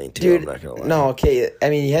pretty funny too. Dude, I'm not gonna lie. no, okay. I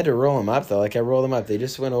mean, you had to roll them up though. Like I rolled them up. They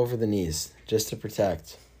just went over the knees just to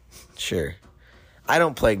protect. Sure. I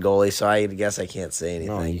don't play goalie, so I guess I can't say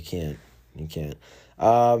anything. No, you can't. You can't.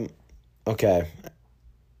 Okay.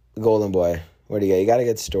 Golden Boy, what do you got? You got a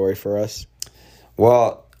good story for us?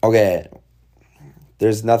 Well, okay.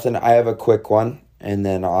 There's nothing. I have a quick one, and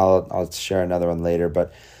then I'll share another one later.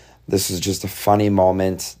 But this is just a funny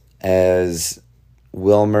moment as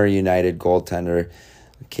Wilmer United goaltender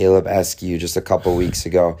Caleb Eskew just a couple weeks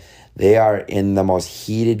ago. They are in the most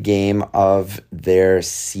heated game of their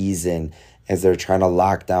season as they're trying to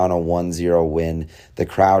lock down a 1-0 win. The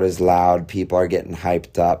crowd is loud. People are getting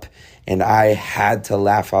hyped up. And I had to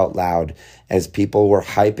laugh out loud as people were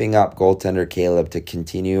hyping up goaltender Caleb to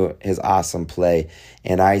continue his awesome play.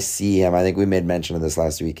 And I see him, I think we made mention of this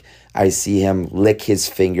last week, I see him lick his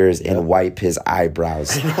fingers and wipe his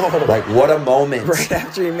eyebrows. Like, what a moment. Right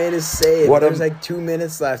after he made his save. There's like 2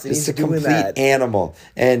 minutes left. And He's he's a doing complete that. animal.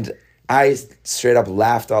 And I straight up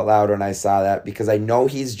laughed out loud when I saw that because I know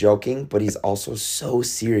he's joking, but he's also so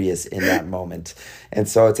serious in that moment. And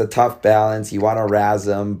so it's a tough balance. You want to razz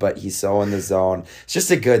him, but he's so in the zone. It's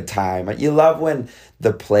just a good time. You love when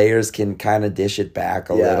the players can kind of dish it back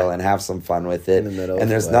a little and have some fun with it. In the middle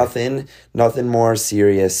and there's nothing more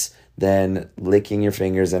serious than licking your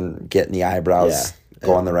fingers and getting the eyebrows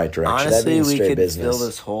going the right direction. Honestly, we could business. fill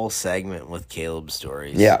this whole segment with Caleb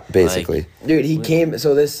stories. Yeah, basically. Dude, he came.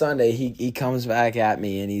 So this Sunday, he comes back at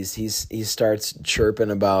me and he starts chirping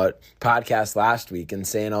about podcast last week and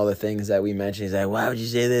saying all the things that we mentioned. He's like, "Why would you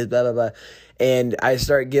say this?" Blah blah blah. And I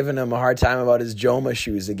start giving him a hard time about his Joma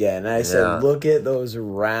shoes again. And I said, "Look at those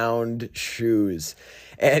round shoes."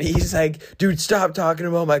 And he's like, "Dude, stop talking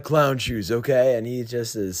about my clown shoes, okay?" And he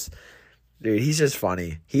just is. Dude, he's just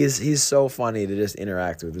funny. He's so funny to just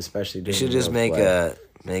interact with, especially. We should just make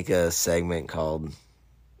a segment called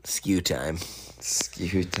Skew Time.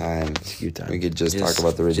 Skew time. Skew time. We could just talk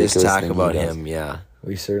about the ridiculous Just talk thing about he does. him, yeah.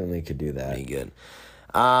 We certainly could do that. Be good.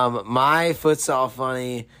 My futsal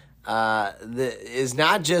funny is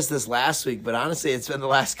not just this last week, but honestly, it's been the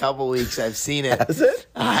last couple weeks I've seen it. Has it?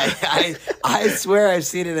 I swear I've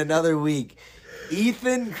seen it another week.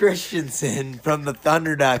 Ethan Christensen from the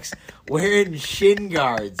Thunder Ducks wearing shin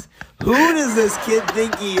guards. Who does this kid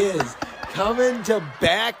think he is? Coming to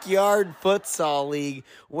backyard futsal league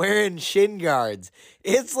wearing shin guards.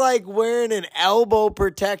 It's like wearing an elbow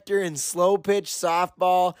protector in slow pitch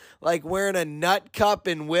softball, like wearing a nut cup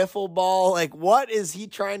in wiffle ball. Like, what is he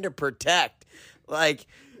trying to protect? Like,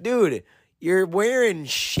 dude, you're wearing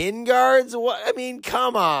shin guards? What? I mean,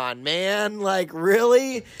 come on, man. Like,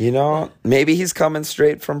 really? You know, maybe he's coming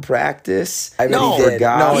straight from practice. I bet No, he did.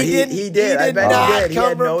 No, he didn't. he did. I bet not he did. He come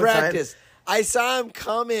had from no practice. I saw him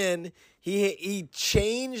come in. He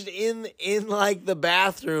changed in like the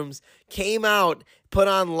bathrooms, came out, put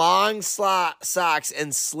on long socks,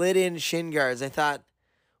 and slid in shin guards. I thought,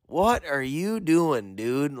 what are you doing,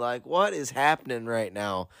 dude? Like, what is happening right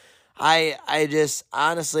now? I just,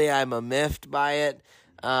 honestly, I'm miffed by it.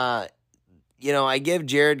 I give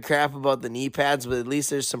Jared crap about the knee pads, but at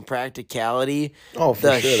least there's some practicality. Oh, for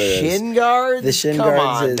sure there is. Shin guards? The shin Come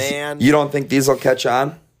guards on, is- man. You don't think these will catch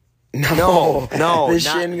on? No, the not-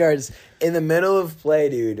 shin guards in the middle of play,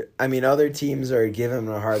 dude. I mean, other teams are giving him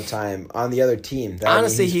a hard time on the other team.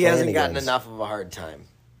 Honestly, he hasn't playing gotten against. enough of a hard time.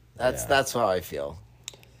 That's how I feel.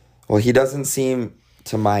 Well, he doesn't seem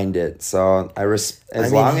to mind it. So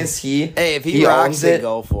long as he Hey, if he he rocks owns it, it,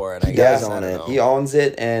 go for it. I he guess. does I own don't it. know. He owns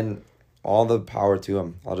it, and all the power to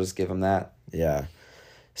him. I'll just give him that. Yeah.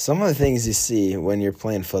 Some of the things you see when you're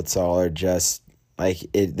playing futsal are just like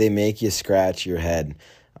they make you scratch your head.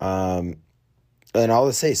 And I'll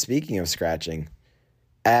just say, speaking of scratching,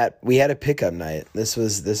 we had a pickup night. This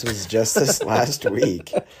was just this last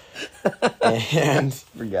week, and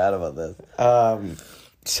Forgot about this.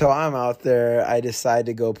 so I'm out there. I decide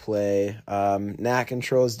to go play. Nat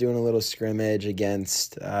Control's doing a little scrimmage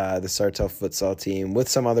against the Sartell futsal team with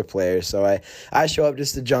some other players. So I show up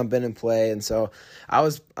just to jump in and play. And so I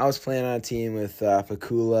was playing on a team with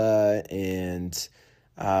Pakula and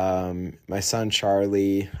my son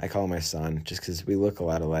Charlie. I call him my son just because we look a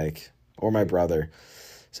lot alike. Or my brother.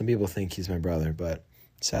 Some people think he's my brother, but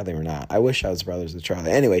sadly we're not. I wish I was brothers with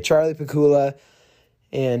Charlie. Anyway, Charlie, Pakula,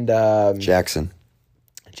 and Jackson.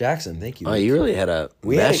 Jackson, thank you. Oh, you really had a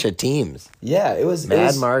mesh of teams. Yeah, it was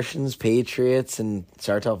Mad Martians, Patriots, and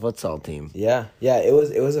Sartell futsal team. Yeah, it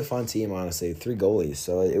was a fun team, honestly. 3 goalies,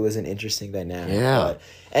 so it was an interesting dynamic. Yeah. But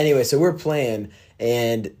anyway, so we're playing,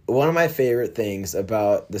 and one of my favorite things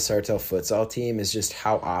about the Sartell futsal team is just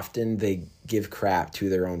how often they give crap to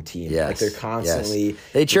their own team. Yes. Like they're constantly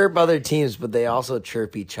They chirp other teams, but they also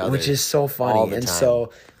chirp each other, which is so funny. all the And time.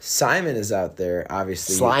 so Simon is out there,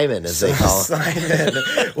 obviously. Slyman, as they call him. Simon.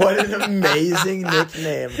 What an amazing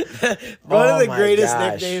nickname. One of the my greatest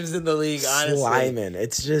gosh. nicknames in the league, honestly. Slyman.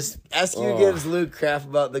 It's just SQ gives Luke crap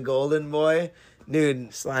about the Golden Boy. Dude,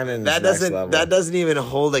 Slyman. that doesn't even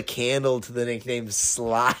hold a candle to the nickname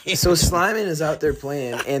Slime. So Slyman is out there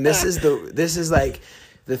playing, and this is like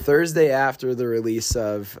the Thursday after the release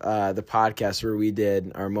of the podcast where we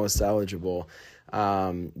did our most eligible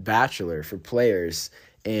Bachelor for players.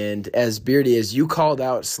 And as Beardy, as you called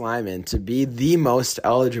out Slyman to be the most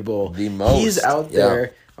eligible, he's out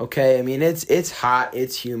there. Okay, I mean it's hot,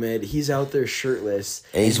 it's humid. He's out there shirtless,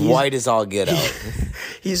 and he's white as all get out.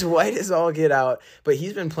 He's white as all get out, but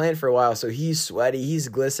he's been playing for a while, so he's sweaty, he's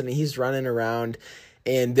glistening, he's running around,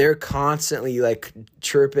 and they're constantly like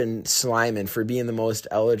chirping Slyman for being the most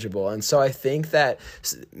eligible. And so I think that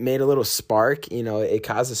made a little spark. You know, it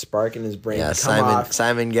caused a spark in his brain. Yeah, to come off.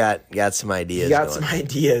 Simon got some ideas. He got some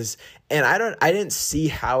ideas. And I didn't see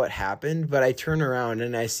how it happened, but I turn around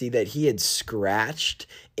and I see that he had scratched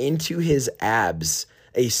into his abs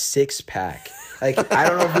a 6-pack. Like, I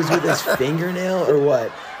don't know if it was with his fingernail or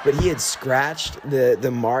what, but he had scratched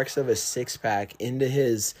the marks of a 6-pack into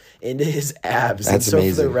his abs. That's and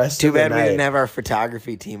amazing. For the rest Too of the bad we night, didn't have our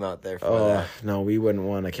photography team out there for that. no, we wouldn't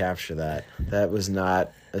want to capture that. That was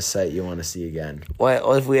not a sight you want to see again.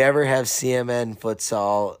 Well, if we ever have CMN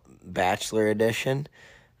Futsal Bachelor Edition,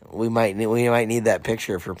 we might need that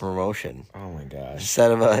picture for promotion. Oh my gosh!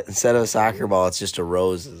 Instead of a soccer ball, it's just a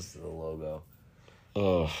rose as the logo.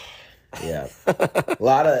 Oh, yeah. a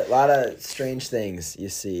lot of strange things you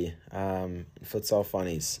see. Futsal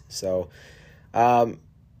funnies. So,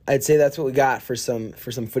 I'd say that's what we got for some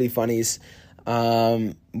footy funnies.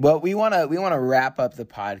 But we wanna wrap up the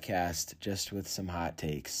podcast just with some hot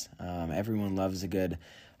takes. Everyone loves a good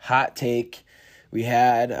hot take. We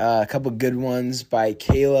had a couple good ones by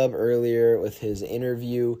Caleb earlier with his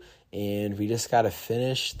interview, and we just got to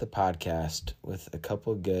finish the podcast with a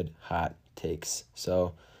couple good hot takes.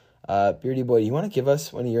 So, Beardy Boy, you want to give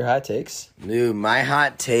us one of your hot takes? Dude, my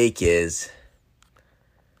hot take is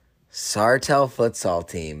Sartell futsal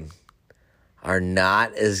team are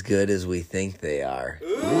not as good as we think they are.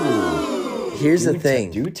 Ooh. Here's the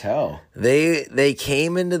thing. Do tell. They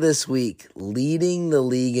came into this week leading the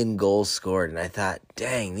league in goals scored, and I thought,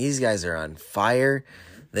 dang, these guys are on fire.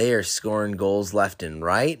 They are scoring goals left and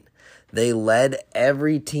right. They led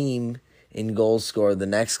every team in goals scored. The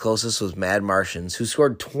next closest was Mad Martians, who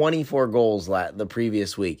scored 24 goals the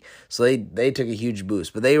previous week. So they took a huge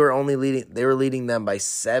boost, but they were leading them by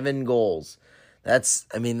 7 goals. That's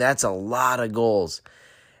a lot of goals.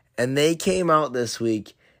 And they came out this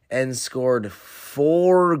week and scored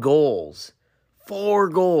 4 goals. 4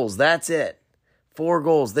 goals. That's it. 4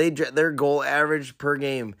 goals. Their goal average per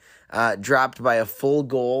game dropped by a full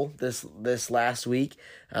goal this last week,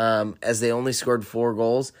 as they only scored 4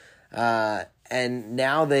 goals. And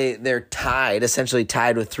now they're essentially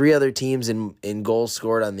tied with 3 other teams in goals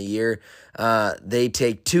scored on the year. They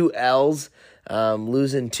take 2 L's,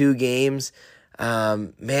 losing 2 games.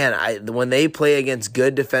 When they play against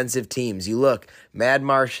good defensive teams, you look, Mad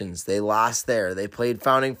Martians, they lost there. They played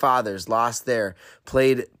Founding Fathers, lost there.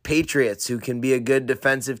 Played Patriots, who can be a good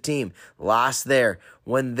defensive team, lost there.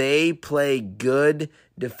 When they play good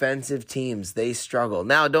defensive teams, they struggle.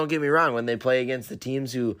 Now, don't get me wrong, when they play against the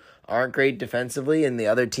teams who aren't great defensively and the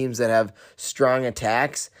other teams that have strong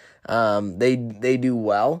attacks, they do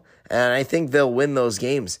well, and I think they'll win those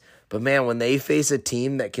games. But, man, when they face a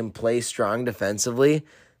team that can play strong defensively,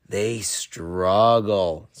 they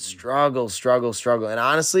struggle. And,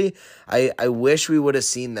 honestly, I wish we would have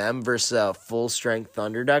seen them versus a full-strength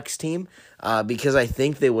Thunder Ducks team, because I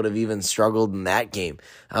think they would have even struggled in that game,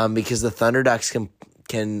 because the Thunder Ducks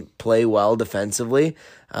can play well defensively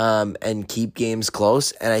and keep games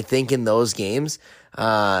close. And I think in those games,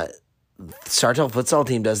 Sartell futsal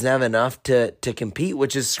team doesn't have enough to compete,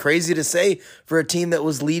 which is crazy to say for a team that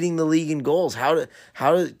was leading the league in goals. How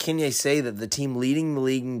can you say that the team leading the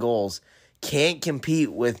league in goals can't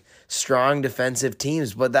compete with strong defensive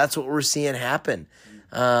teams? But that's what we're seeing happen.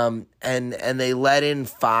 And they let in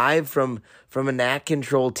 5 from a Nat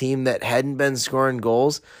Control team that hadn't been scoring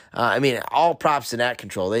goals. All props to Nat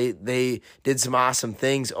Control. They did some awesome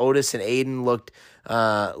things. Otis and Aiden looked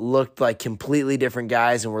looked like completely different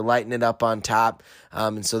guys and were lighting it up on top.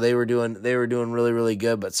 And so they were doing really, really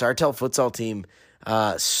good. But Sartell futsal team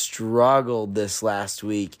struggled this last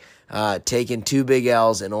week, taking 2 big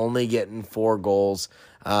L's and only getting 4 goals.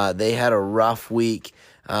 They had a rough week.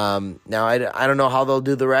 Now, I don't know how they'll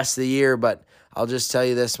do the rest of the year, but I'll just tell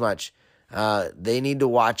you this much. They need to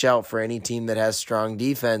watch out for any team that has strong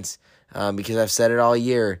defense because I've said it all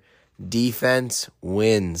year. Defense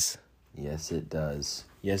wins. Yes, it does.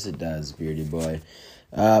 Yes, it does, Beardy Boy.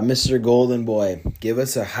 Mr. Golden Boy, give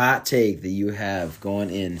us a hot take that you have going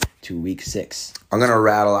into week 6. I'm going to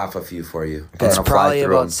rattle off a few for you. It's probably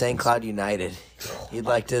about St. Cloud United. You'd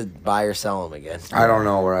like to buy or sell them again. I don't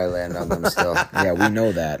know where I land on them still. Yeah, we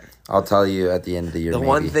know that. I'll tell you at the end of the year. The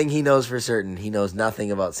one thing he knows for certain, he knows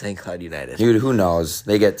nothing about St. Cloud United. Dude, who knows?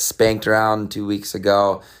 They get spanked around 2 weeks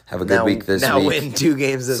ago. Have a good week this week. Now win 2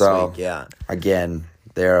 games this week, yeah. Again,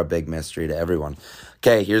 they're a big mystery to everyone.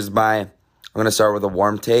 Okay, I'm going to start with a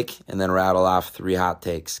warm take and then rattle off 3 hot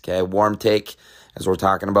takes. Okay, warm take, as we're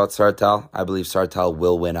talking about Sartell, I believe Sartell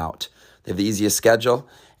will win out. They have the easiest schedule,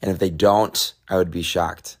 and if they don't, I would be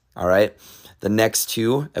shocked. All right? The next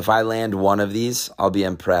 2, if I land one of these, I'll be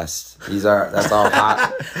impressed. That's all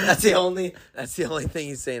hot. That's the only thing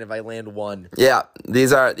he's saying. If I land one, yeah,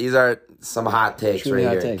 these are some hot takes Truly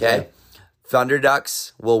right hot here. takes, Okay, yeah. Thunder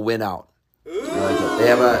Ducks will win out. They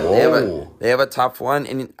have a tough one,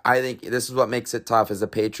 and I think this is what makes it tough. Is the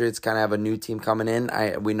Patriots kind of have a new team coming in.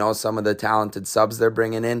 We know some of the talented subs they're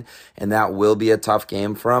bringing in, and that will be a tough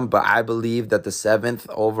game for them. But I believe that the 7th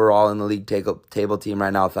overall in the league table team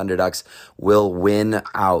right now, Thunder Ducks, will win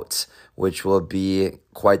out, which will be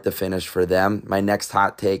quite the finish for them. My next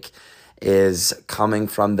hot take is coming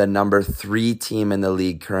from the number 3 team in the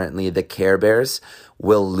league currently, the Care Bears,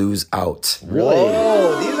 will lose out. Really?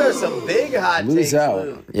 Whoa, these are some big hot Lose takes. out.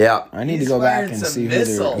 Luke. Yeah. I need He's to go back firing and some see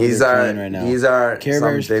missiles. who they're playing right now. These are Care some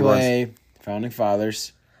Bears big ones. play Founding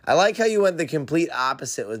Fathers. I like how you went the complete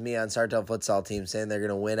opposite with me on Sartell futsal team, saying they're going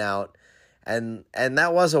to win out, and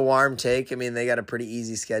that was a warm take. I mean, they got a pretty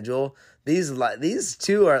easy schedule. These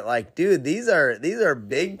 2 are like, dude, these are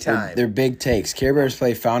big time. They're big takes. Care Bears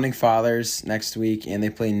play Founding Fathers next week, and they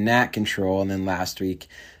play Nat Control, and then last week,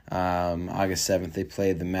 August 7th, they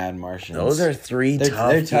played the Mad Martians. Those are 3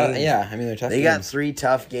 tough games. Yeah, I mean, they're tough They games. got 3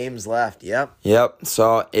 tough games left. Yep.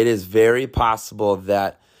 So it is very possible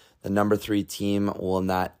that the number 3 team will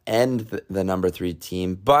not end the number 3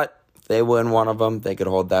 team, but if they win one of them, they could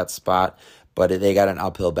hold that spot. But they got an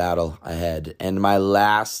uphill battle ahead. And my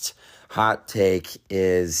last hot take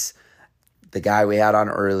is the guy we had on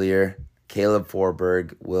earlier, Caleb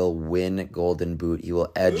Forberg, will win Golden Boot. He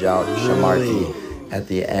will edge out Shamarky at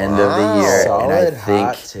the end of the year. Solid And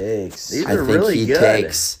hot takes. These I are think really he good.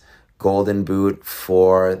 takes Golden Boot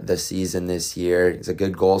for the season this year. He's a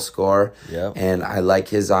good goal scorer, Yep. and I like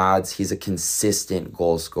his odds. He's a consistent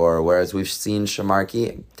goal scorer, whereas we've seen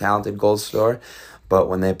Shamarky, talented goal scorer, but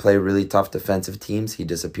when they play really tough defensive teams, he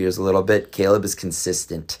disappears a little bit. Caleb is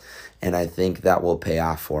consistent, and I think that will pay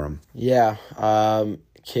off for him. Yeah,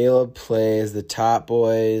 Caleb plays the Top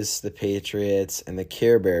Boys, the Patriots, and the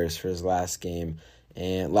Care Bears for his last games,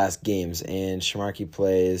 and Shamarky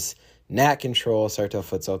plays Nat Control, Sartell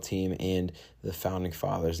futsal team, and the Founding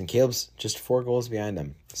Fathers. And Caleb's just 4 goals behind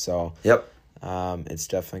him, so Yep. it's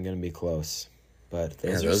definitely going to be close. But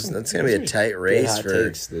That's going to be a tight race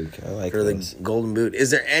for Luke. I like the those. Golden Boot.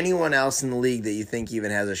 Is there anyone else in the league that you think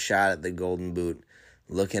even has a shot at the Golden Boot?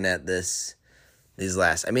 Looking at these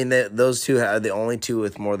last, I mean, those 2 are the only 2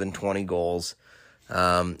 with more than 20 goals.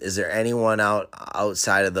 Is there anyone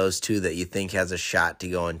outside of those 2 that you think has a shot to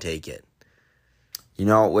go and take it? You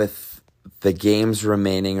know, with the games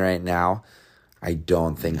remaining right now, I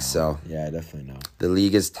don't think so. Yeah, definitely no. The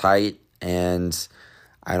league is tight, and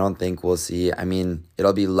I don't think we'll see. I mean,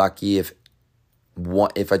 it'll be lucky if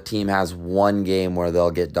a team has one game where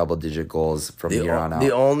they'll get double-digit goals from here on out.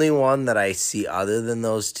 The only one that I see other than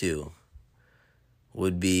those 2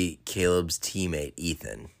 would be Caleb's teammate,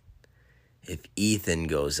 Ethan. If Ethan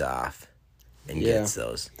goes off and gets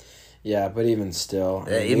those. Yeah, but even still,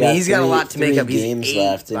 I mean, he's got a lot to make up. He's games 8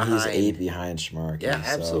 left, and behind. he's 8 behind Shamarky. Yeah,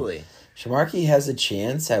 so absolutely. Shamarky has a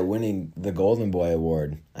chance at winning the Golden Boy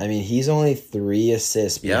Award. I mean, he's only 3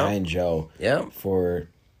 assists behind Joe for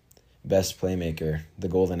best playmaker, the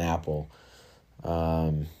Golden Apple.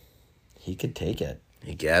 He could take it.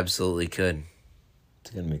 He absolutely could. It's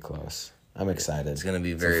going to be close. I'm excited. It's going to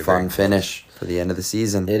be It's very a fun very finish for the end of the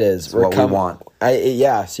season. It is. It's what we want.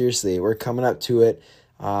 Yeah, seriously. We're coming up to it.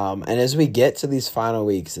 And as we get to these final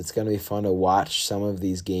weeks, it's going to be fun to watch some of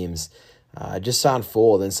these games just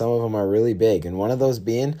unfold, and some of them are really big. And one of those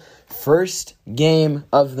being first game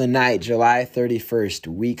of the night, July 31st,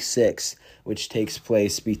 Week 6, which takes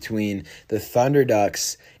place between the Thunder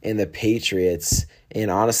Ducks and the Patriots. And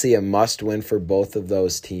honestly, a must-win for both of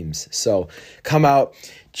those teams. So come out,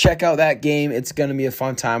 check out that game. It's going to be a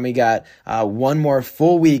fun time. We got one more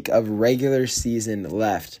full week of regular season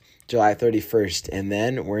left, July 31st. And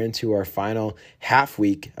then we're into our final half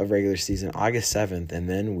week of regular season, August 7th. And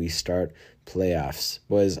then we start playoffs.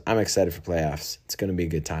 Boys, I'm excited for playoffs. It's going to be a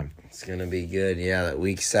good time. It's going to be good. Yeah, that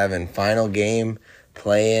Week 7 final game,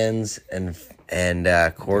 play-ins, and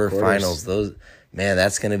quarterfinals. Those, man,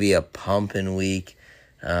 that's going to be a pumping week.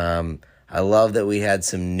 I love that we had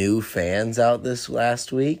some new fans out this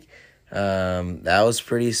last week. That was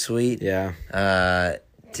pretty sweet. Yeah.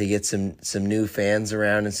 To get some new fans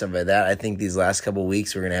around and stuff like that. I think these last couple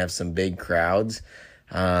weeks we're gonna have some big crowds.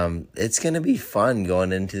 It's gonna be fun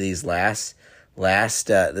going into these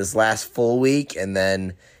this last full week and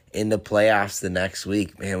then into playoffs the next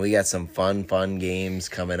week. Man, we got some fun games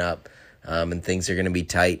coming up, and things are gonna be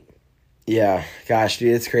tight. Yeah, gosh,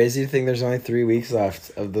 dude, it's crazy to think there's only 3 weeks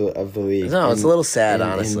left of the league. No, it's a little sad,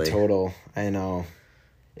 honestly. In total, I know.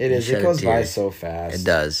 It is. It goes by so fast. It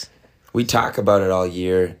does. We talk about it all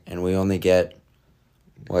year, and we only get,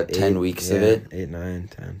 10 weeks of it? 8, 9,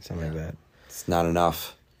 10, something like that. It's not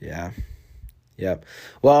enough. Yeah. Yep.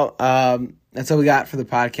 Well, that's all we got for the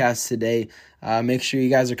podcast today. Make sure you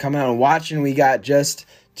guys are coming out and watching. We got just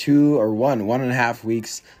 1.5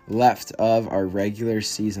 weeks left of our regular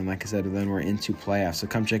season. Like I said, then we're into playoffs. So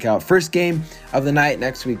come check out. First game of the night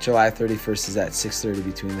next week, July 31st, is at 6:30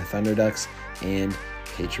 between the Thunder Ducks and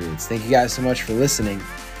Patriots. Thank you guys so much for listening.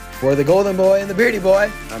 For the Golden Boy and the Beardy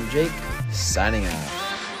Boy, I'm Jake, signing off.